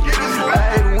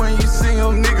 Hey, when you see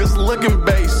them niggas looking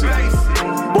basic,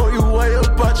 boy, you way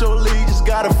up out your league, just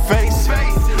gotta face it.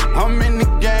 I'm in the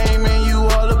game and you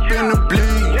all up in the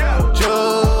bleed.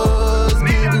 Just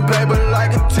getting paid.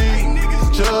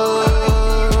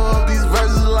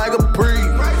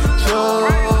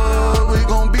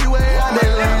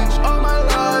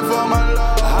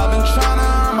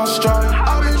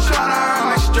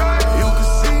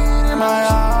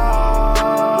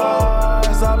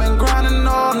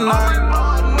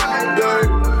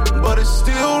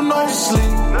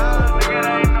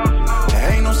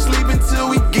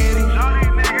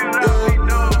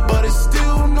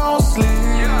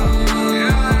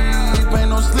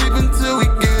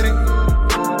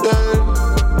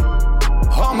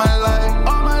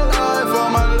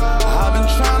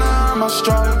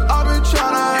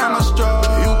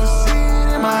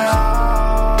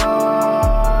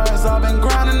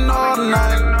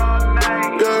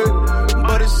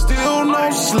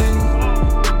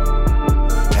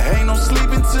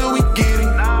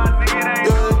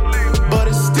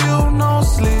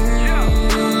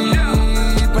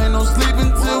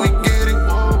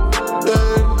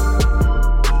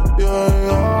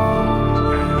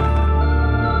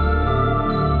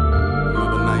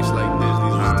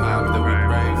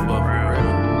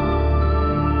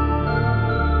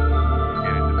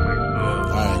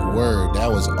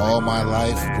 Was All My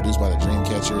Life, produced by the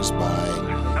Dreamcatchers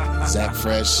by Zach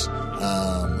Fresh.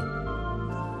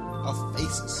 Off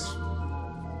Faces.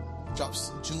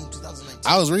 Drops June 2019.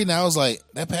 I was reading, I was like,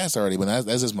 that passed already, but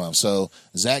that's this month. So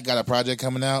Zach got a project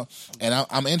coming out, and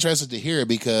I'm interested to hear it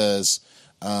because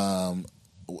Rizzo,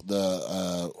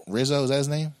 is that his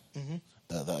name? Mm-hmm.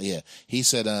 Yeah, he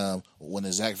said when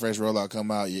the Zach Fresh rollout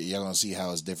come out, y'all gonna see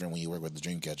how it's different when you work with the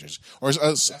Dreamcatchers. Or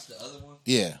That's the other one.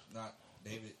 Yeah, Not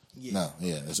David. Yeah. no,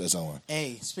 yeah, that's on one.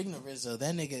 Hey, speaking of Rizzo,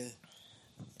 that nigga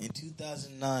in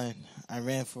 2009, I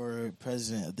ran for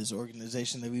president of this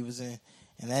organization that we was in,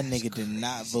 and that nigga did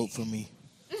not vote for me.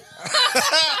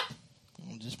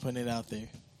 I'm just putting it out there.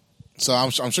 So I'm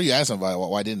sure you asked him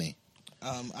why didn't he?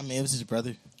 I mean, it was his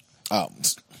brother. Oh.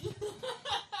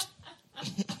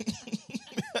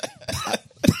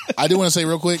 I do want to say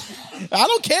real quick. I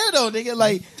don't care though, nigga.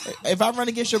 Like, if I run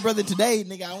against your brother today,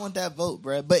 nigga, I want that vote,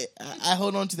 bruh. But I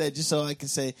hold on to that just so I can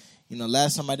say, you know,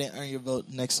 last time I didn't earn your vote,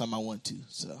 next time I want to.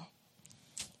 So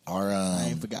I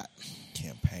ain't forgot.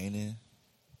 Campaigning.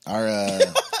 Our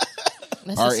Envy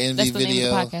that's the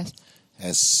video name of the podcast.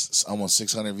 has almost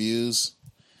 600 views,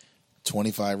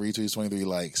 25 retweets, 23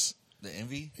 likes. The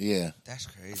Envy. Yeah, That's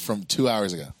crazy. from 2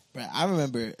 hours ago. Bruh, I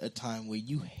remember a time where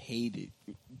you hated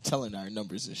telling our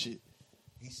numbers and shit.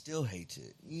 He still hates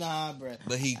it, Nah, bruh.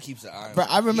 but he keeps an eye on Bruh,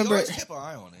 it. I remember- He always kept an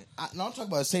eye on it. No, I'm talking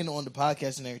about saying it on the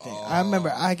podcast and everything. Oh. I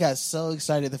remember I got so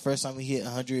excited the first time we hit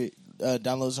 100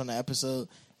 downloads on the episode,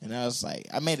 and I was like,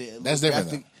 I made it. That's different,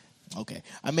 graphic. Okay,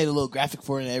 I made a little graphic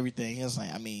for it and everything. It was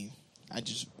like, I mean, I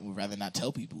just would rather not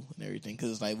tell people and everything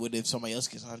because it's like, what if somebody else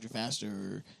gets 100 faster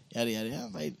or yada yada yada?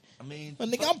 I'm like, I mean, but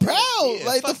nigga, fuck I'm proud. Yeah,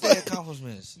 Like, fuck the the fuck?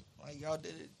 accomplishments. Like y'all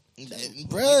did it,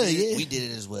 bruh, we did it, yeah. we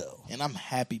did it as well. And I'm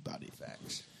happy about it.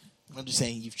 Facts. I'm just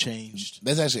saying you've changed.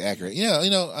 That's actually accurate.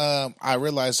 I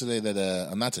realized today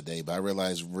that not today, but I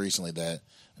realized recently that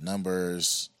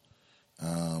numbers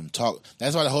talk.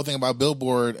 That's why the whole thing about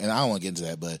Billboard, and I don't want to get into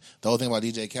that, but the whole thing about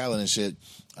DJ Khaled and shit.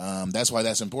 That's why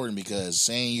that's important because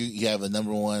saying you have a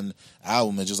number one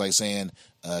album is just like saying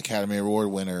Academy Award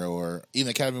winner or even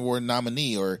Academy Award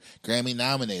nominee or Grammy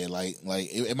nominated. Like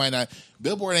it might not.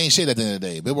 Billboard ain't shit at the end of the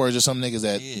day. Billboard is just some niggas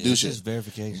that do it's shit. just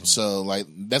verification. So like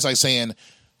that's like saying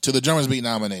to the drummers be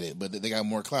nominated, but they got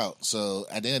more clout. So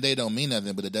at the end of the day, it don't mean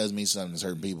nothing, but it does mean something to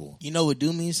certain people. You know what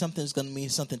do mean something? It's going to mean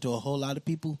something to a whole lot of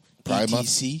people. Pride Month?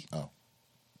 ETC. Oh,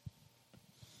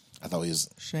 I thought he was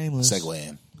Shameless.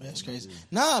 segueing. That's crazy.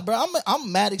 Nah, bro,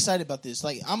 I'm mad excited about this.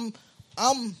 Like, I'm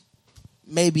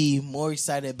maybe more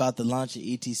excited about the launch of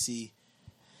ETC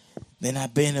than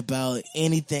I've been about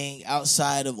anything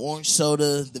outside of Orange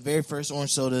Soda, the very first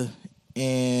Orange Soda,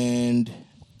 and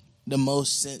the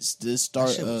most since the start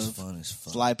That shit was of fun as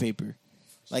fuck. Flypaper.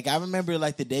 Like, I remember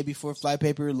like the day before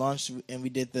Flypaper launched and we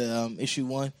did the issue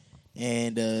 1,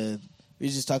 and we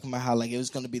was just talking about how like it was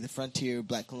going to be the frontier of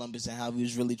Black Columbus and how we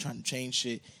was really trying to change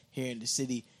shit here in the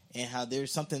city and how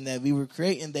there's something that we were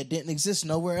creating that didn't exist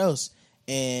nowhere else.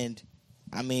 And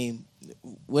I mean,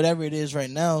 whatever it is right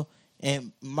now,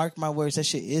 and mark my words, that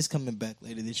shit is coming back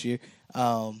later this year.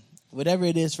 Whatever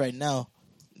it is right now,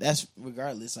 that's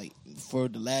regardless. Like for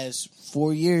the last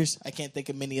 4 years, I can't think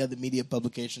of many other media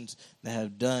publications that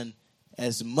have done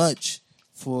as much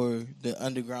for the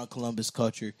underground Columbus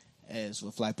culture as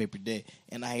what Flypaper did.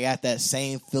 And I got that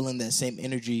same feeling, that same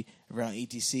energy around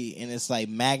ETC, and it's like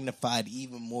magnified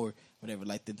even more. Whatever,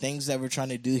 like the things that we're trying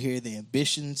to do here, the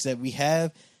ambitions that we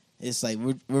have, it's like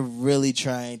we're really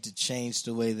trying to change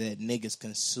the way that niggas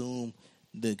consume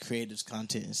the creatives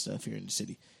content and stuff here in the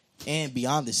city and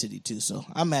beyond the city too. So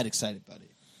I'm mad excited about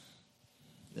it.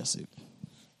 That's it.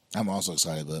 I'm also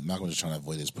excited, but Malcolm was just trying to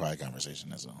avoid this pride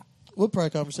conversation. That's all. What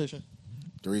pride conversation?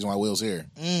 The reason why Will's here.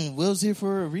 Will's here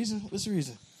for a reason. What's the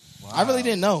reason? Wow. I really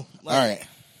didn't know. Like, All right.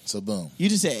 So boom. You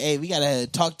just said, "Hey, we gotta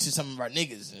talk to some of our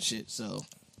niggas and shit." So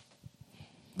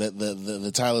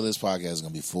The title of this podcast is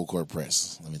gonna be Full Court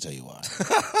Press. Let me tell you why.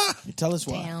 you tell us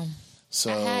why. Damn.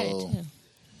 So I had it too.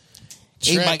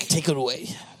 Hey, Trek, Mike, take it away.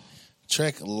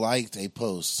 Trek liked a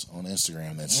post on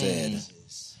Instagram that said,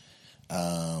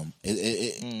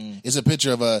 it's a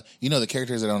picture of the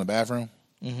characters that are in the bathroom.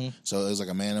 Mm-hmm. So it was like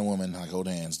a man and woman like hold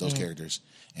hands, those characters,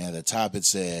 and at the top it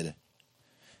said,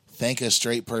 "Thank a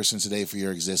straight person today for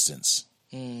your existence."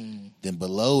 Then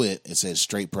below it said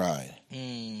 "Straight Pride."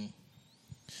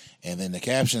 And then the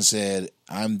caption said,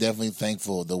 "I'm definitely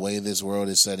thankful. The way this world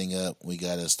is setting up, we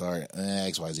got to start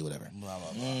XYZ, whatever." Blah,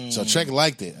 blah, blah. So Trek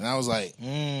liked it. And I was like,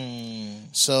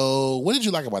 so what did you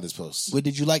like about this post? What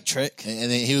did you like, Trek? And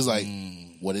then he was like,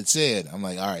 what it said. I'm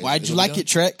like, all right. Why'd you like it,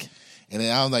 Trek? And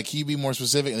then I was like, can you be more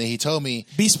specific? And then he told me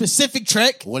Be specific,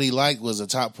 Trek. what he liked was the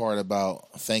top part about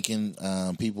thanking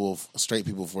straight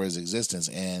people for his existence.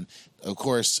 And of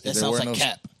course, That sounds like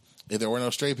cap. if there were no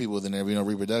straight people, then there'd be no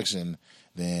reproduction.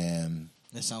 Then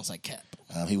That sounds like cap.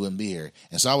 he wouldn't be here.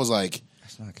 And so I was like,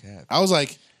 That's not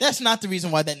cap. That's not the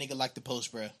reason why that nigga liked the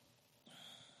post, bro.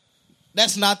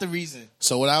 That's not the reason.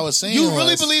 so what I was saying You was,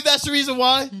 really believe that's the reason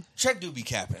why? Trek do be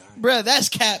capping. Bruh, that's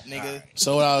cap, nigga.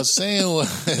 So what I was saying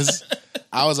was,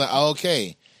 I was like, oh,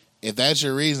 okay, if that's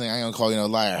your reason, I ain't gonna call you no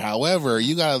liar. However,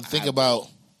 you gotta think about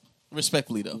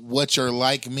Respectfully, though. what your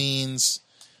like means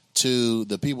to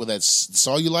the people that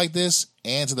saw you like this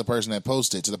and to the person that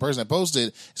posted. To the person that posted,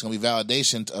 it's going to be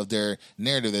validation of their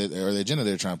narrative or the agenda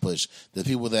they're trying to push. The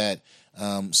people that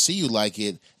see you like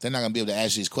it, they're not going to be able to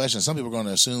ask these questions. Some people are going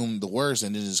to assume the worst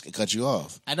and then just cut you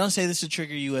off. I don't say this to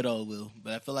trigger you at all, Will,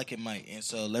 but I feel like it might. And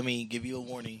so let me give you a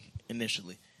warning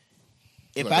initially.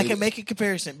 If Right. I can make a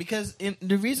comparison, because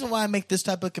the reason why I make this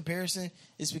type of comparison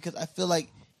is because I feel like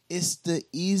it's the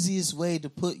easiest way to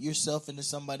put yourself into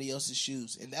somebody else's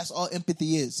shoes. And that's all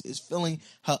empathy is feeling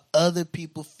how other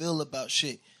people feel about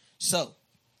shit. So,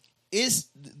 is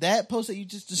that post that you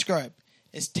just described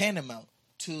is tantamount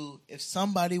to if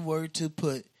somebody were to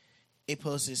put a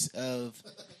post of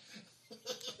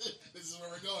This is where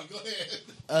we're going. Go ahead.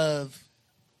 of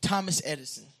Thomas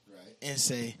Edison Right. and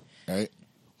say, Right.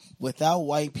 without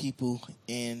white people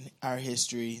in our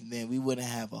history, then we wouldn't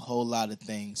have a whole lot of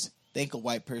things. Think a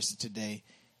white person today.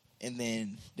 And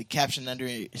then the caption under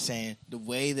it saying, the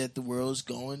way that the world's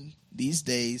going these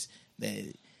days,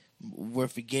 that we're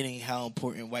forgetting how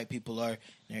important white people are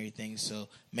and everything. So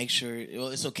make sure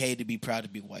it's okay to be proud to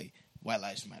be white. White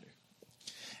lives matter.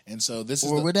 And so this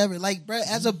is Or whatever. Like, bro,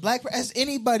 as a black person, as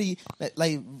anybody that,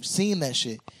 like, seeing that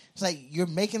shit, it's like you're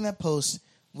making that post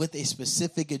with a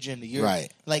specific agenda. You're,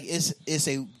 Right. Like, it's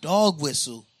a dog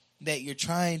whistle that you're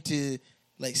trying to,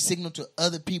 like, signal to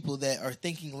other people that are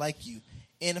thinking like you.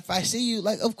 And if I see you,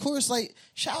 like, of course, like,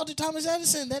 shout out to Thomas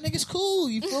Edison. That nigga's cool.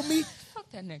 You feel me? Fuck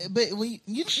that nigga. But when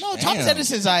you know, Thomas Damn.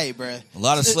 Edison's aight, bro. A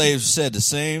lot of slaves said the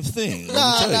same thing.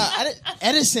 Nah,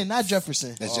 Edison, not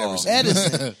Jefferson. That's Jefferson.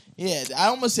 Edison. Yeah, I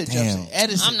almost said Damn. Jefferson.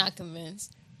 Edison. I'm not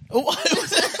convinced.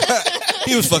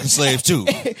 He was fucking slaves too.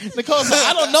 Nicole's like,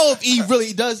 I don't know if E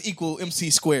really does equal MC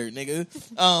squared, nigga.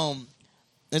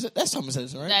 That's Thomas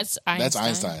Edison, right? That's Einstein. That's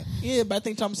Einstein. Yeah, but I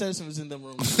think Thomas Edison was in them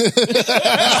rooms.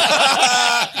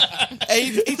 Hey,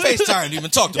 he FaceTimed him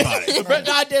and talked about it. But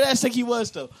no, I did ask think he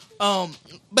was though.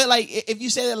 But like, if you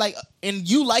say that, like, and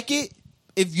you like it,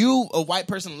 if you a white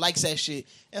person likes that shit,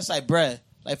 it's like, bruh,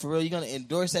 like for real, you're gonna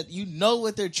endorse that. You know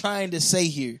what they're trying to say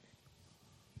here.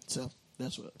 So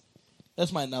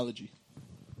that's my analogy.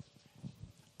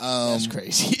 That's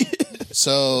crazy.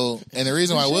 So, and the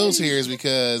reason why Will's here is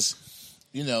because,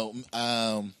 you know,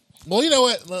 well, you know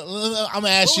what? I'm gonna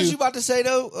ask What was you you. about to say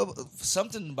though?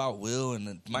 Something about Will and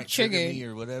it might trigger Triggered. me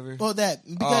or whatever. Well, that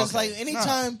because okay. like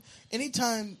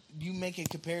anytime you make a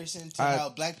comparison to how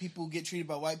black people get treated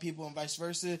by white people and vice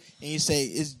versa, and you say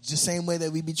it's the same way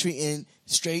that we be treating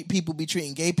straight people, be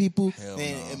treating gay people, Hell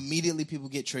then no. immediately people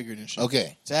get triggered and shit.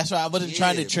 Okay. So that's why I wasn't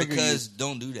trying to trigger because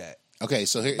don't do that. Okay,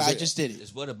 so here, you. But I just did it.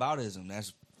 It's whataboutism.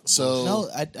 That's so No,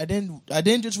 I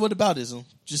didn't just whataboutism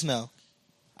just now.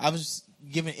 I was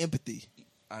giving empathy.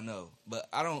 I know, but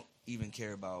I don't even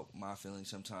care about my feelings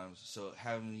sometimes. So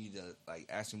having me to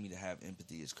asking me to have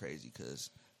empathy is crazy because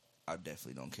I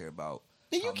definitely don't care about.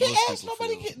 Then you how can't most ask people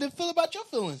nobody feel. to feel about your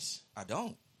feelings. I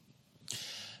don't.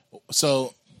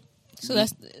 So So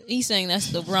he's saying that's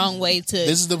the wrong way to.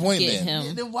 This is the point get then.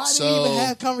 him. Then why do So, we even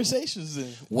have conversations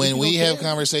then? when If you we don't have care?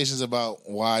 conversations about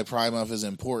why Pride Month is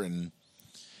important,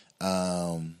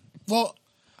 well,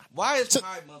 Why is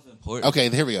Pride Month important? okay,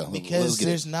 here we go. Because Let's get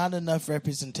there's not enough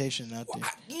representation out there.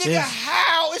 Nigga, There's-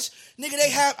 how? They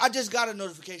have. I just got a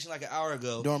notification like an hour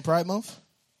ago. during Pride Month?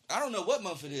 I don't know what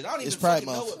month it is. I don't It's even Pride fucking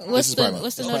know Month. what. This is Pride Month.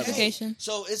 What's the Okay. notification?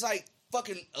 So it's like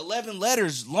fucking 11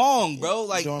 letters long, bro.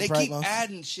 Like During they Pride keep Month?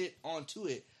 adding shit onto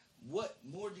it. What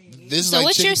more do you need? This is So like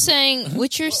what chicken- you're saying?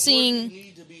 What you're What more do you seeing?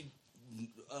 need to be?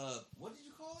 What did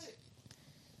you call it?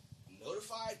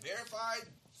 Notified, verified,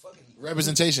 fucking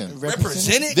representation.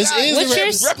 represented. This God, is What the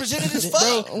you're- represented as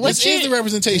fuck. Bro, What This is you- the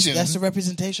representation. That's the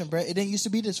representation, bro. It didn't used to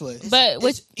be this way. But what?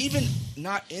 It's even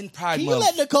not in Pride Can you Month.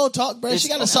 let Nicole talk, bro? It's- She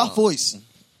got a oh, soft hell. voice.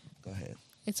 Go ahead.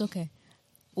 It's okay.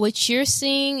 What you're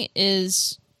seeing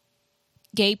is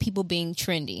gay people being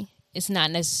trendy. It's not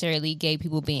necessarily gay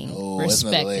people being Oh, that's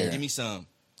another layer. respected. Give me some.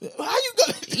 How you go?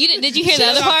 Did you hear the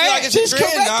other I feel like part? it's a She's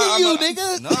trend. correcting you, I'm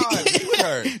nigga. No, I agree with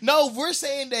her. No, we're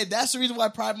saying that's the reason why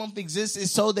Pride Month exists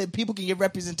is so that people can get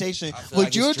representation. I feel What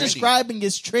like you're it's trendy. describing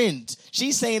is trends.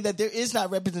 She's saying that there is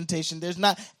not representation. There's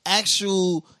not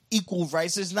actual equal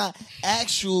rights. There's not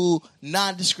actual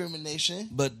non-discrimination.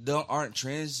 But aren't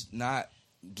trends not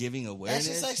giving awareness?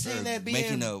 That's just like saying or that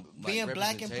making being black and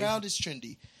representation? proud is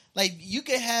trendy. Like you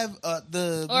can have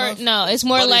the Or no, it's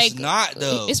more But like it's not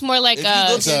though. it's more like If you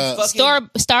look It's at fucking-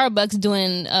 Starbucks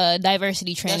doing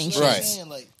diversity training That's shit. what I'm Right.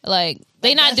 saying, Like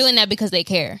they're not that's- doing that because they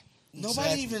care. Nobody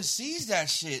Exactly. even sees that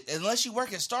shit unless you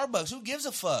work at Starbucks. Who gives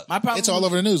a fuck? My problem It's all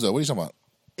over the news, though. What are you talking about?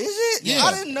 Is it? Yeah.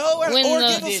 I didn't know or When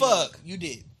give the- a fuck. You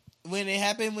did. When it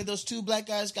happened, when those two black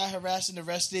guys got harassed and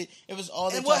arrested, it was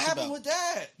all they And what talked happened about. with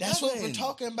that? That's what we're Nothing.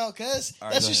 talking about, cuz. All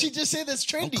right, That's go what she ahead. just said. That's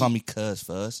trendy. Don't call me cuz,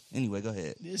 fuzz. Anyway, go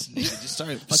ahead. This nigga just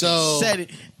started fucking So- said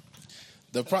it.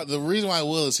 The reason why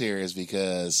Will is here is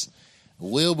because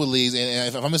Will believes,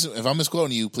 and if I'm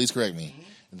misquoting you, please correct me,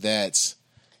 that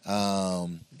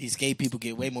These gay people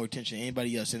get way more attention than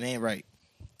anybody else, and they ain't right.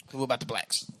 What about the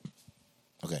blacks?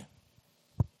 okay,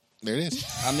 there it is.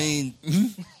 I mean,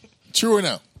 True or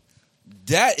no?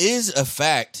 that is a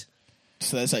fact,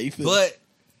 So that's how you feel. but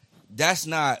that's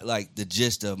not like the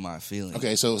gist of my feeling.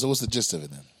 Okay, so what's the gist of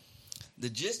it then? The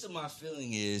gist of my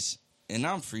feeling is, and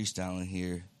I'm freestyling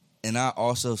here, and I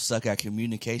also suck at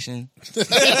communication.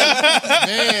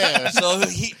 Man, So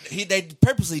they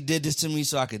purposely did this to me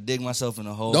so I could dig myself in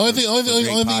a hole. the only for- thing for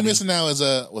great you're potty. missing now is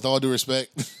with all due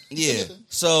respect. Yeah.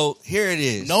 So here it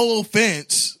is. no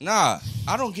offense. Nah,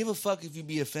 I don't give a fuck if you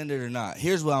be offended or not.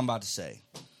 Here's what I'm about to say.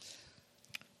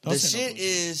 Don't The say no shit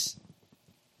is,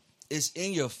 it's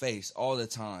in your face all the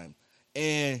time.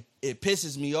 And it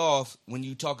pisses me off when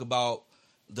you talk about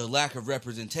the lack of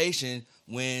representation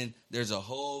when there's a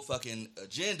whole fucking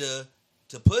agenda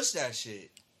to push that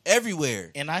shit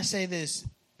everywhere. And I say this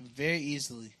very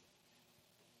easily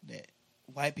that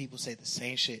white people say the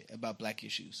same shit about black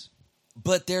issues.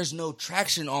 But there's no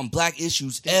traction on black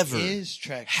issues ever. There is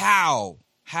traction.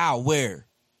 How? Where?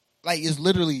 Like it's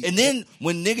literally. And then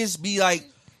when niggas be like,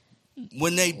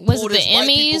 when they Was pull it the this white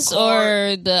people Emmys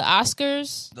card- or the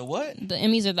Oscars? the what? The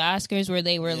Emmys or the Oscars where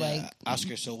they were like,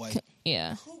 Oscar so white.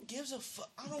 yeah. Who gives a fuck?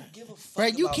 I don't give a fuck.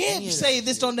 Right, you about can't any of say that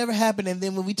this shit. don't never happen, and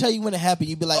then when we tell you when it happened,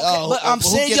 you be like, Okay, "Oh." but I'm who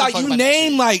saying, gives a y'all, fuck you about this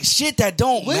name shit? like shit that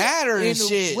don't What- matter and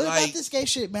shit. What like about this gay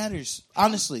shit matters?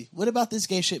 Honestly, what about this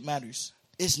gay shit matters?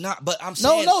 it's not. But I'm No,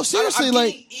 saying, no, seriously, I'm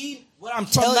like, what I'm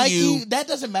From telling Nike, you. that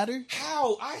doesn't matter.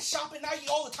 How I shop at Nike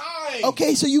all the time.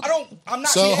 Okay, so you. I'm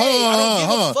not So, saying. Hey, I don't give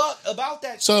hold a on. fuck about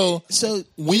that. So So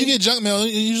when you get junk mail,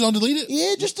 you just don't delete it.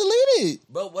 yeah, just delete it.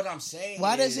 But what I'm saying,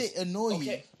 Why is, does it annoy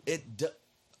you?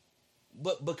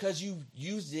 But because you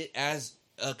used it as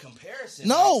a comparison.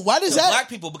 No, like, why does to that- black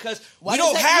people? Because why we does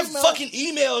don't that have email- fucking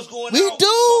emails going We out do.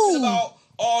 talking about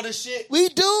all this shit We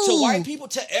do to white people,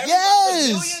 to everybody, Yes.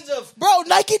 to millions of. Bro,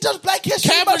 Nike does Black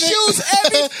History Month Kaepernick. shoes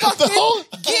every fucking whole-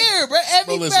 year, bro.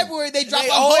 Every But listen, February they drop They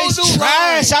a whole always new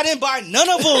trash. line. I didn't buy none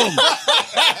of them.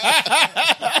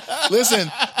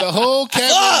 Listen, the whole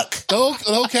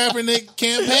Kaepernick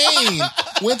campaign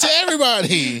went to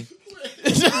everybody.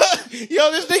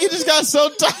 Yo, this nigga just got so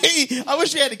tight. I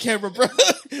wish we had a camera, bro.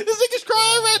 This nigga's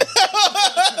crying right now.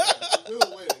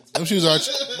 Them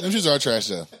shoes are trash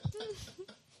though.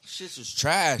 Shit's just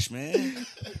trash, man.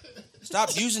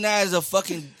 Stop using that as a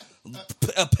fucking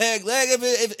a peg leg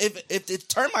if the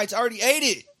termites already ate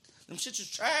it. Them shit's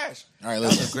just trash. All right, That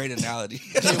was a listen. great analogy.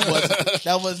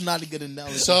 That was not a good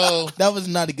analogy. So That was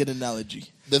not a good analogy.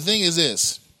 the thing is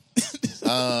this.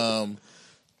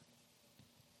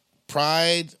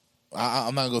 Pride.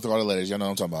 I'm not gonna go through all the letters. Y'all know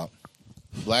what I'm talking about.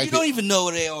 Black You don't even know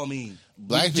what they all mean.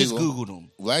 Black You just people. Googled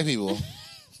them. Black people,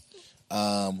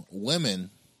 women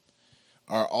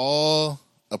are all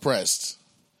oppressed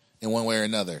in one way or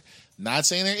another. Not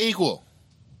saying they're equal,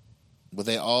 but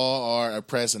they all are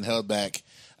oppressed and held back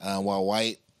while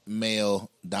white male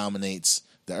dominates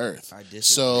the earth. I disagree.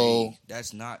 So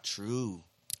That's not true.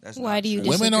 That's Why not do you true.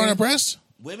 women disagree? aren't oppressed?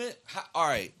 Women, all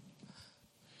right.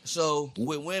 So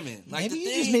with women, like Maybe the you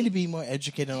thing, just need to be more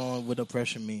educated on what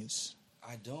oppression means.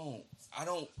 I don't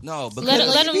know because Let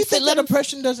Like, him if you think let that him-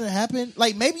 oppression doesn't happen,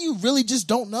 like maybe you really just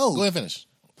don't know. Go ahead and finish.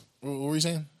 What were you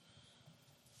saying?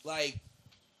 like,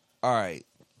 all right,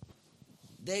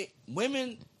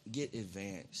 women get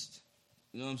advanced.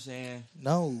 You know what I'm saying?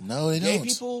 No, No, they Gay don't.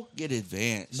 people get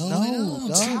advanced. No, no, they don't.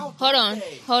 no. How Hold don't on.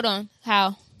 they? Hold on.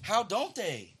 How? How don't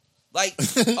they? Like,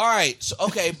 all right, so,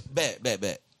 okay, bet.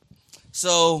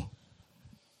 So,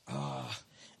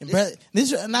 And brother,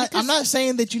 I'm not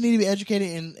saying that you need to be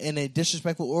educated in a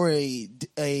disrespectful or a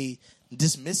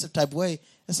dismissive type of way.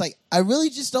 It's like I really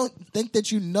just don't think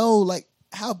that you know like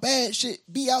how bad shit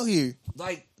be out here.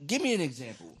 Like, give me an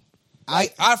example.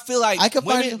 I feel like I could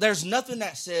women, find- there's nothing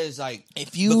that says like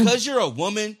If you- because you're a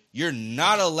woman, you're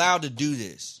not allowed to do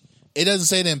this. It doesn't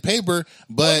say it in paper,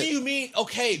 What but do you mean?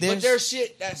 Okay, but There's- there's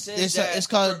shit that says that it's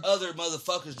called- for other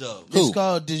motherfuckers though. Who? It's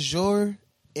called de jure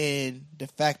and de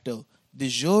facto. De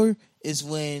jure is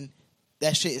when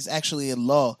that shit is actually in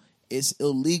law. It's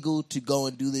illegal to go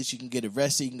and do this. You can get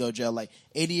arrested. You can go to jail. Like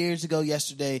 80 years ago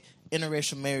yesterday,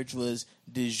 interracial marriage was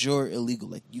de jure illegal.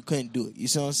 Like you couldn't do it. You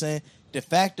see what I'm saying? De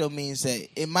facto means that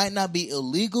it might not be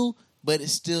illegal, but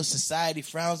it's still society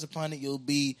frowns upon it. You'll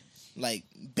be like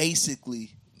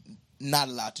basically not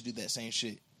allowed to do that same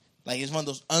shit. Like it's one of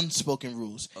those unspoken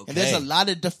rules. And there's a Okay. lot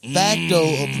of de facto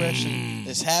oppression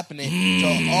that's happening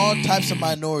to all types of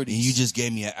minorities. And you just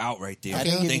gave me an out right there. I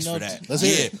didn't give Thanks you for no- that. Let's yeah,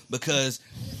 hear it. because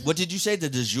what did you say? The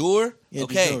de jure? Yeah, de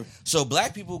okay, jure. so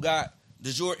black people got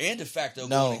de jure and de facto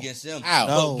No. going against them. Ow.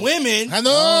 No. But women I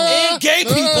know. and gay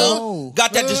people No.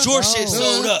 got that de jure No. shit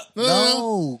sold up.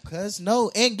 No, cuz no.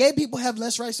 And gay people have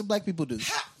less rights than black people do.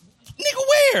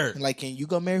 Nigga, where? Like, can you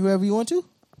go marry whoever you want to?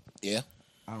 Yeah.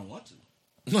 I don't want to.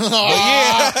 Oh,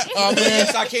 Oh, man.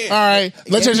 yes, I can. All right.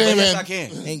 Let's Yeah, change But it, yes, I man.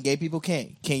 can. And gay people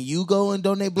can't. Can you go and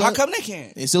donate blood? How come they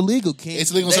can't? It's illegal. Can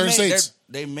It's legal in certain states.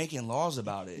 They making laws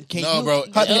about it. Can No, you, bro. A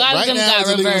lot of Right them now, got it's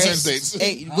illegal in certain reversed. states.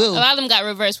 Hey, A Will, lot of them got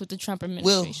reversed with the Trump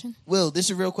administration. Will, this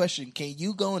is a real question. Can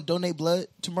you go and donate blood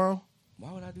tomorrow?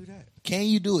 Why would I do that? Can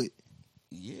you do it?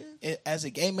 Yeah. As a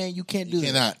gay man, you can't do You it.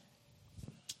 cannot.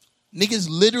 Niggas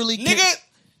literally can't. Nigga,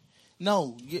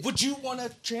 No. would you want a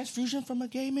transfusion from a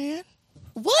gay man?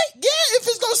 What? Yeah, if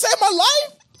it's going to save my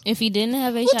life. If he didn't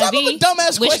have What type of a HIV,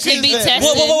 dumbass which question could be is that?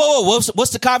 tested. Whoa.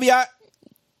 What's the caveat?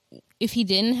 If he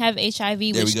didn't have HIV,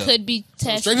 we which go. could be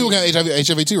tested. Straight people got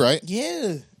HIV too, right?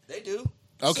 Yeah. They do.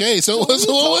 Okay, so what are you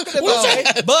talking what's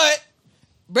about? that? But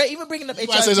Bro, even bringing up If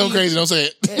I say HIV. something crazy, don't say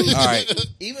it. all right.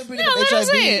 Even bringing No, up let him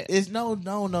say HIV it. is no.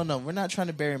 We're not trying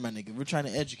to bury my nigga. We're trying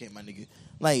to educate my nigga.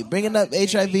 Like bringing up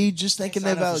HIV, just thinking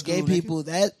sign up for about gay school, people,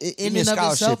 that in me a and of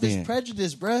itself scholarship is in.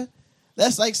 prejudice, bruh.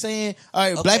 That's like saying, all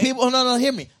right, black Okay. people. Oh no,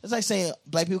 hear me. It's like saying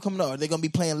black people coming up. Are they gonna be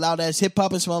playing loud ass hip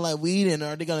hop and smell like weed? And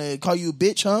are they gonna call you a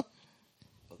bitch, huh?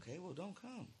 Okay, well, don't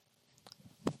come.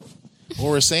 What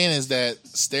we're saying is that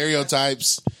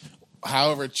stereotypes,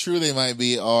 however true they might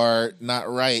be, are not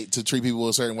right to treat people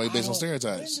a certain way based on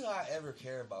stereotypes. When do I ever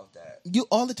care about that? You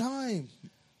all the time,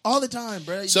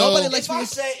 bruh. So- Nobody likes If I me.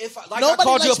 say, I Nobody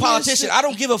called you a likes me to politician, sit- I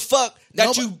don't give a fuck that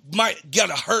Nobo- you might get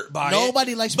hurt by it.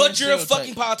 Nobody likes me But to you're a stereotype.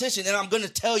 fucking politician, and I'm gonna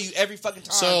tell you every fucking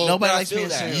time. So- Nobody that I likes me feel to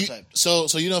that. stereotype.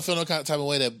 So you don't feel no kind of type of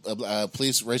way that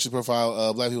police racially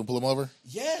profile black people, pull them over?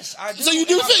 Yes, I do. So you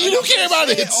do And feel- you do I'm care gonna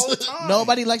about say it. all the time.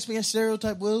 Nobody likes me in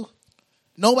stereotype. Will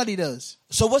nobody does.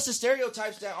 So what's the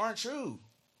stereotypes that aren't true?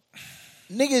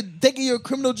 Nigga, thinking you're a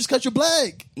criminal just because you're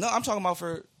black. No, I'm talking about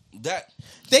for that.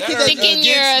 Thinking that are that- Thinking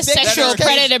you're a against- that are sexual against-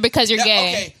 predator because you're that- gay.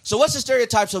 Okay, so what's the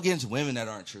stereotypes against women that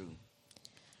aren't true?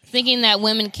 Thinking that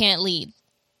women can't lead.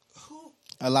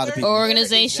 A lot of Where- people. Or where is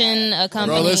organization, that? a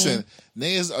company. Bro, listen,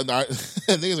 niggas are not,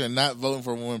 niggas are not voting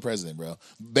for a woman president, bro.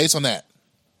 Based on that,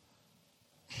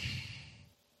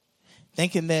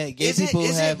 Thinking that gay Is it- people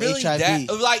is it have really HIV.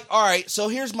 that- like, all right, so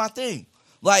here's my thing.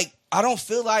 Like, I don't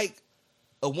feel like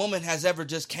a woman has ever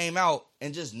just came out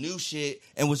and just knew shit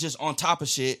and was just on top of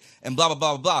shit and blah, blah,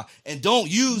 blah, blah, blah. And don't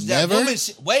use that Never? woman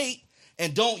shit. Wait.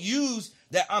 And don't use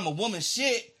that I'm a woman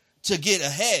shit to get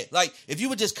ahead. Like, if you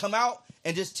would just come out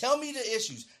and just tell me the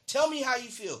issues, tell me how you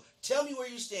feel, tell me where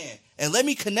you stand, and let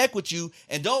me connect with you,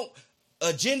 and don't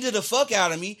agenda the fuck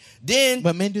out of me, then.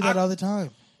 But men do that all the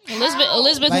time.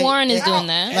 Elizabeth Like, Warren is how? doing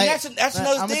that. And that's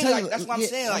another I'ma thing. tell Like, you, that's what I'm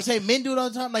saying. I'm Like, saying men do it all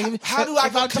the time. Like, how do I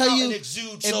if come tell out you, and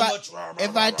exude if so I, much?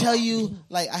 If I tell you,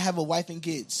 like, I have a wife and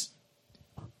kids,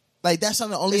 like that's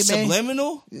something only It's a man.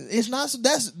 subliminal. It's not.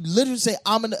 That's literally say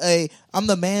I'm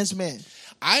the man's man.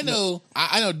 I know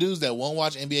dudes that won't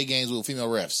watch NBA games with female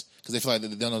refs because they feel like they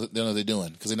don't know what they're doing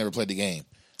because they never played the game.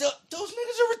 Those niggas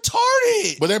are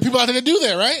retarded. But there are people out there that do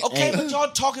that, right? Okay, but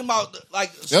y'all talking about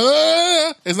like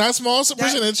No. It's not a small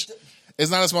percentage. It's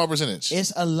not a small percentage.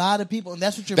 It's a lot of people, and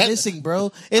that's what you're That- missing,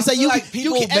 bro. It's I like feel you, like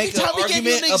people you can, every make an time we give you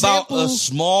argument an about example, a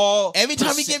small. every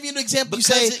time we give you an example, you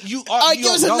because say, you "Oh, give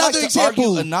us y'all another like to argue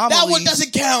example." That one anomalies.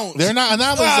 doesn't count. They're not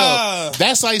anomalies Ah. though.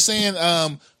 That's like saying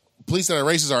police that are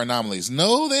racist are anomalies.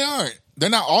 No, they aren't. They're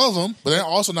not all of them, but they're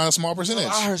also not a small percentage.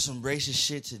 I heard some racist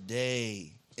shit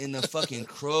today in the fucking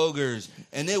Kroger's,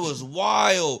 and it was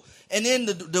wild. And then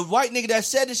the white nigga that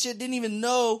said this shit didn't even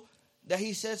know that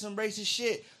he said some racist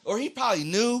shit, or he probably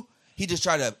knew. He just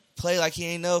tried to play like he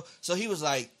ain't know. So he was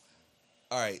like,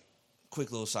 "All right,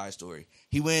 quick little side story."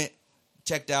 He went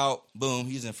checked out. Boom,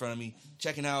 he's in front of me,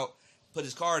 checking out. Put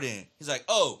his card in. He's like,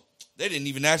 "Oh, they didn't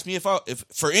even ask me if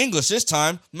for English this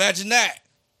time. Imagine that."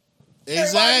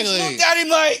 Exactly. Everybody looked at him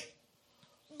like,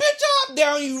 "Bitch, I'll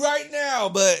down you right now,"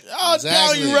 but I'll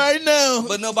tell you right now.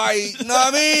 but nobody. You know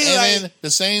what I mean? And Like, then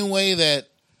the same way that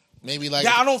maybe like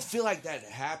I don't feel like that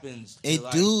happens. to, It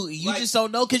like, do. You like- just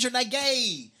don't know because you're not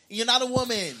gay. You're not a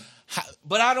woman.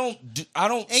 But I don't.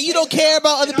 And say you don't that. care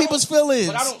about other And I people's don't- feelings.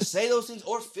 But I don't say those things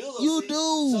or feel those You things.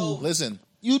 do. So, listen.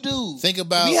 You do. Think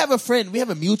about- We have a friend. We have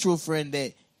a mutual friend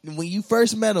that when you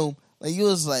first met him, like you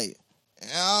was like,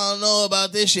 I don't know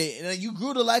about this shit, and then you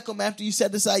grew to like him after you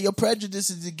set aside your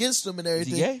prejudices against him and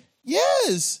everything. gay?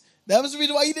 Yes, that was the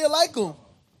reason why you didn't like him.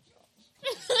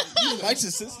 You liked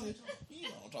his sister. You know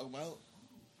what I'm talking about.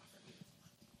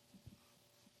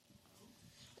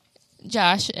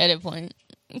 Josh, edit point.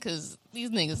 Because these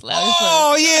niggas loud as fuck.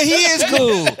 oh yeah, he is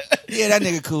cool. Yeah, that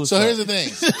nigga cool. So here's the thing.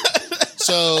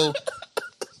 So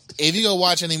if you go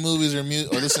watch any movies or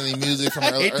listen to any music from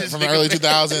the early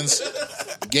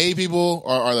 2000s, gay people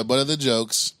are the butt of the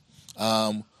jokes.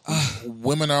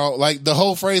 Women are like the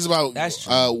whole phrase about That's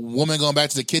true. women going back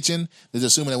to the kitchen is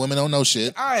assuming that women don't know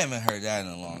shit. I haven't heard that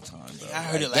in a long time, bro. I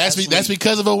heard it That's last that's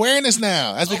because of awareness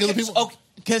now. That's because of people. Okay.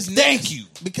 because Thank you.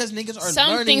 because niggas are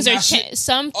Some learning things are how shit-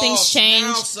 some things Oh, change.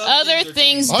 now some Other things are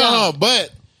things changing. Hold don't. on,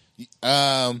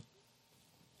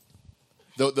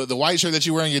 but the white shirt that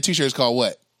you wear on your t-shirt is called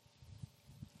what?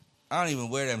 I don't even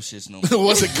wear them shits no more.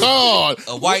 What's it called?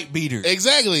 A white beater.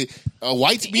 Exactly. A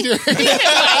white beater.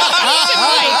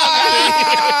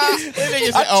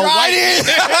 I tried it.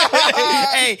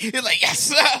 Hey, he's like,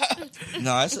 yes.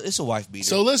 No, it's a wife beater.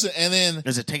 So listen, and then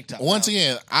There's a tank top. once now.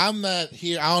 again, I'm not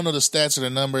here. I don't know the stats or the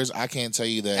numbers. I can't tell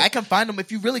you that. I can find them if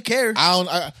you really care.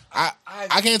 I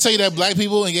can't tell you that black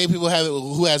people and gay people have it.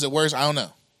 Who has it worse? I don't know.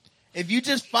 If you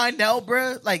just find out,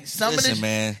 bruh, like some Listen, of this,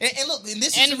 man. And look, and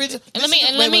this is And- the reason. and this let me- is the-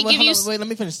 and let me give you- Wait, let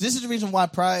me finish. This is the reason why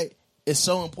Pride is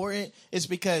so important. It's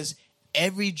because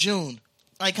every June,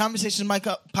 like conversations might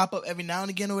pop up every now and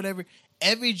again or whatever.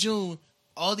 Every June,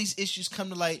 all these issues come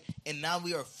to light, and now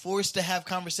we are forced to have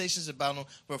conversations about them.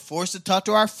 We're forced to talk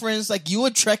to our friends, like you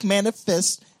and Trek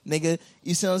Manifest, nigga.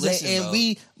 You see what I'm Listen, saying? And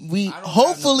bro, we I don't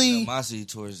hopefully. have no animosity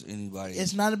towards anybody.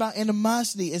 It's not about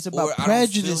animosity. It's Or about I don't feel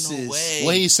prejudices. no way.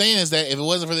 What he's saying is that if it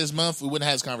wasn't for this month, we wouldn't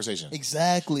have this conversation.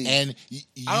 Exactly. And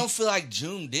I don't feel like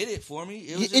June did it for me.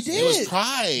 It was It just, did. it was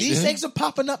pride. These things are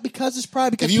popping up because it's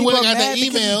pride. Because If you people would've are got that mad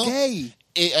because email- it's gay.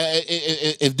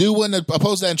 If dude wouldn't have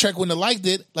posted that and Trek wouldn't have liked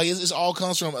it, like it's all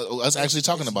comes from us actually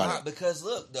talking It's about not, it. because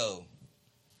look though,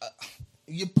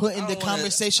 You're putting I the don't wanna-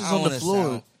 conversations I don't on the wanna floor.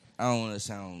 sound- I don't want to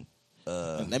sound.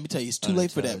 Let me tell you, it's too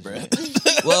late for that, bro.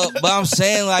 Well, but I'm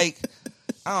saying like,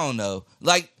 I don't know.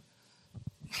 Like,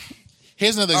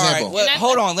 Here's another all right, example. well,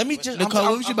 hold on. Let me just. Nicole,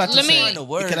 what was you about to Let say? me- find a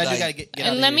word, Because I just like- gotta get out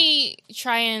And of let here. me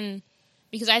try and,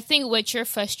 because I think what your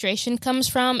frustration comes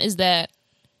from is that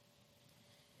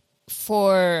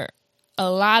for a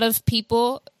lot of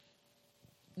people,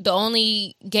 the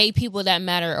only gay people that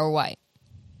matter are white.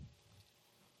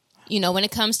 You know, when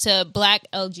it comes to black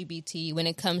LGBT, when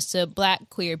it comes to black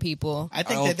queer people, I I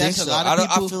think don't that that's think a so. lot I of don't.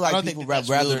 people. I feel like don't people think would that's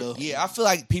rather. real, though. Yeah, I feel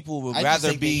like people would I just rather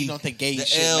think that be. you don't think gay the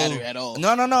shit L- matter at all.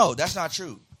 No, that's not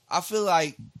true. I feel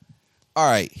like. All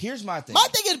right, here's my thing. My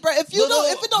thing is, bro, if you No, don't,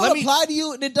 no, if it don't let me- apply to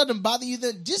you and it doesn't bother you,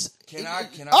 then just Can I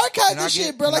archive can I this get-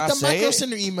 shit, bro. can Like I the say Micro it?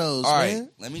 Center emails, All right, man.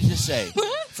 let me just say.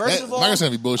 First of all, Micro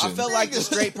Center be bullshitting. I felt like the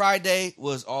Straight Pride Day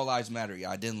was All Lives Matter.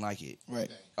 I didn't like it. Right.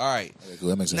 All right. Okay, cool,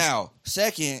 that makes sense. Now,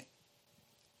 second,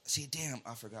 see, damn,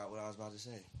 I forgot what I was about to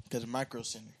say. Because Micro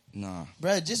Center. Nah.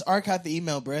 Bruh, just archive the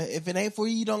email, bruh. If it ain't for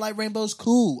you, you don't like rainbows,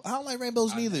 cool. I don't like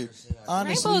rainbows neither. never said I did.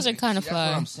 Honestly. rainbows are kind of See, that's what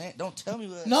fly. I'm saying. Don't tell me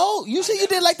what. No, you said you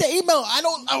didn't like the email. I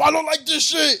don't like this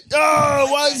shit. Oh,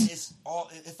 why is It's all.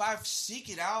 If I seek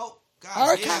it out, God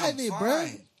archive damn, it, fine.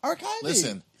 bruh. Archive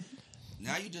Listen,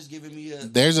 Now you just giving me a.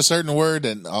 there's a certain word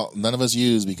that none of us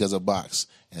use because of box,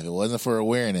 and if it wasn't for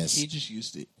awareness, it. He just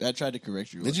used it. I tried to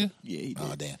correct you. Did you? Yeah, he did.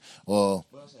 oh damn. Well,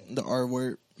 The R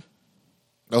word.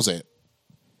 don't say it.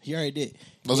 He already did.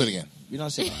 Don't say it again. We don't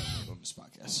say R on this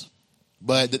podcast.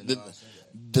 But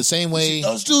the same way,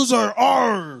 Those dudes are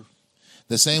R.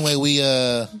 the same way we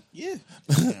Yeah.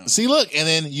 see, look, and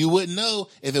then you wouldn't know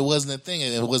if it wasn't a thing,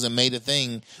 and if it wasn't made a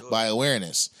thing by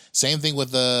awareness. Same thing with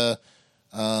the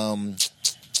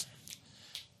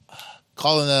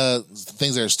calling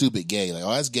things that are stupid gay. Like,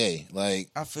 oh, that's gay. Like,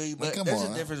 I feel you, Like, but come there's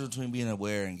on. a difference between being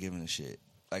aware and giving a shit.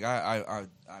 Like I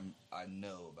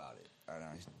know about it, and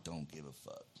I don't give a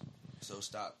fuck. So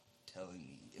stop telling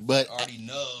me. If But- I already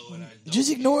know, and I don't Just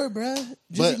ignore care. it, bruh. Just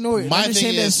But ignore it. my Understand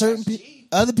thing that is- certain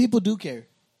other people do care.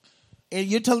 and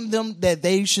you're telling them that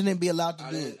they shouldn't be allowed to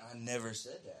do it. I never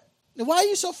said that. Then why are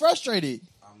you so frustrated?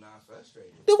 I'm not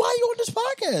frustrated. Then why are you on this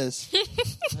podcast?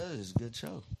 That is a good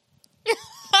show.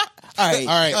 All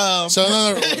right. So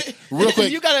no, real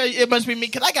quick. You gotta. It must be me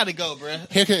because I gotta go, bro.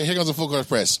 Here comes a full court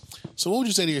press. So what would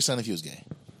you say to your son if he was gay?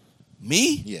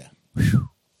 Me? Yeah.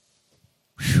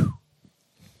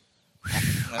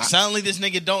 Sound like this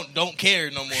nigga don't care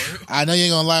no more. I know you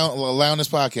ain't gonna lie on this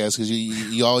podcast because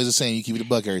you always the same. You keep it a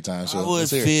buck every time. So I would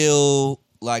let's hear it. feel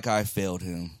like I failed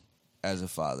him as a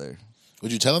father.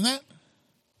 Would you tell him that?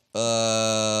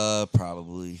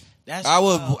 Probably. That's I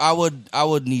wild.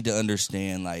 would need to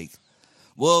understand, like,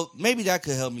 well, maybe that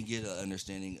could help me get an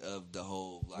understanding of the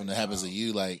whole. Like, When it happens to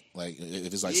you, like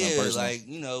if it's like yeah, some person, like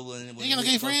when You got no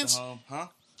gay friends? home, huh?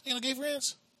 you got no gay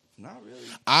friends. Not really.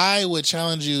 I would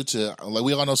challenge you to, like,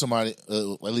 we all know somebody,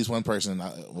 at least one person,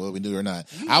 whether we do or not.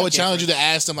 I got would gay challenge you to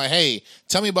ask them, like, hey,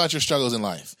 tell me about your struggles in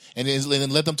life. And then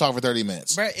let them talk for 30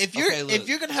 minutes. Bro, if you're Okay, look. if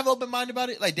you're gonna have open mind about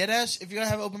it, like dead ass, if you're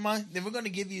gonna have open mind, then we're gonna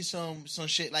give you some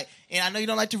shit. Like, and I know you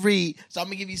don't like to read, so I'm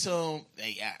gonna give you some.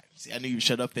 Hey, yeah, see, I knew you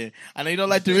shut up there. I know you don't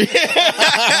like to read.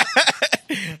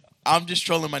 I'm just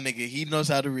trolling my nigga. He knows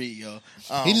how to read, yo.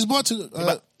 He just bought two.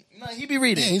 no, he be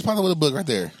reading. Yeah, he's probably with a book right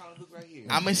there. Right here.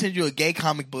 I'm gonna send you a gay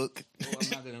comic book. Well, I'm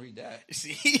not gonna read that.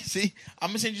 See, I'm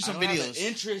gonna send you some I don't have videos. an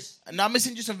interest. No, I'm gonna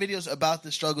send you some videos about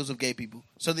the struggles of gay people,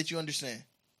 so that you understand.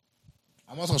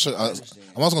 I'm also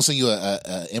gonna send you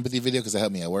a empathy video because it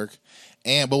helped me at work.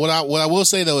 But what I will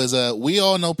say though is we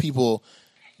all know people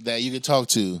that you could talk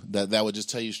to that would just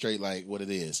tell you straight like what it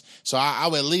is. So I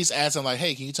would at least ask them like,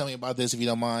 hey, can you tell me about this if you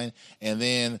don't mind, and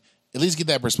then at least get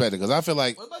that perspective because I feel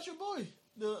like What about your boy,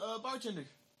 the bartender?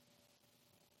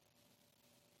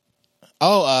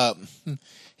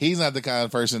 he's not the kind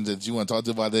of person that you want to talk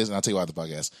to about this, and I'll tell you about the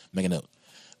podcast. Make a note.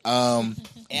 And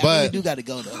I But- really do got to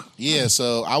go though. Yeah,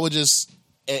 so I would just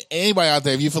anybody out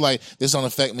there, if you feel like this don't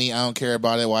affect me, I don't care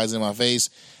about it, why is it in my face?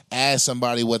 Ask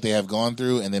somebody what they have gone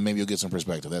through, and then maybe you'll get some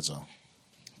perspective. That's all.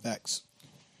 Facts.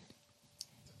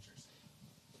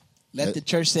 Let the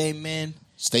church say amen.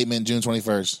 Statement June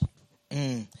 21st.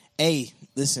 Hey,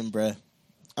 listen, bruh.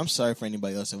 I'm sorry for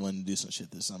anybody else that wanted to do some shit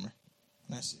this summer.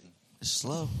 That's it. It's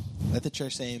slow. Let the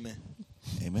church say amen.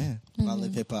 Amen. I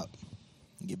live hip hop.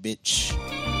 You bitch.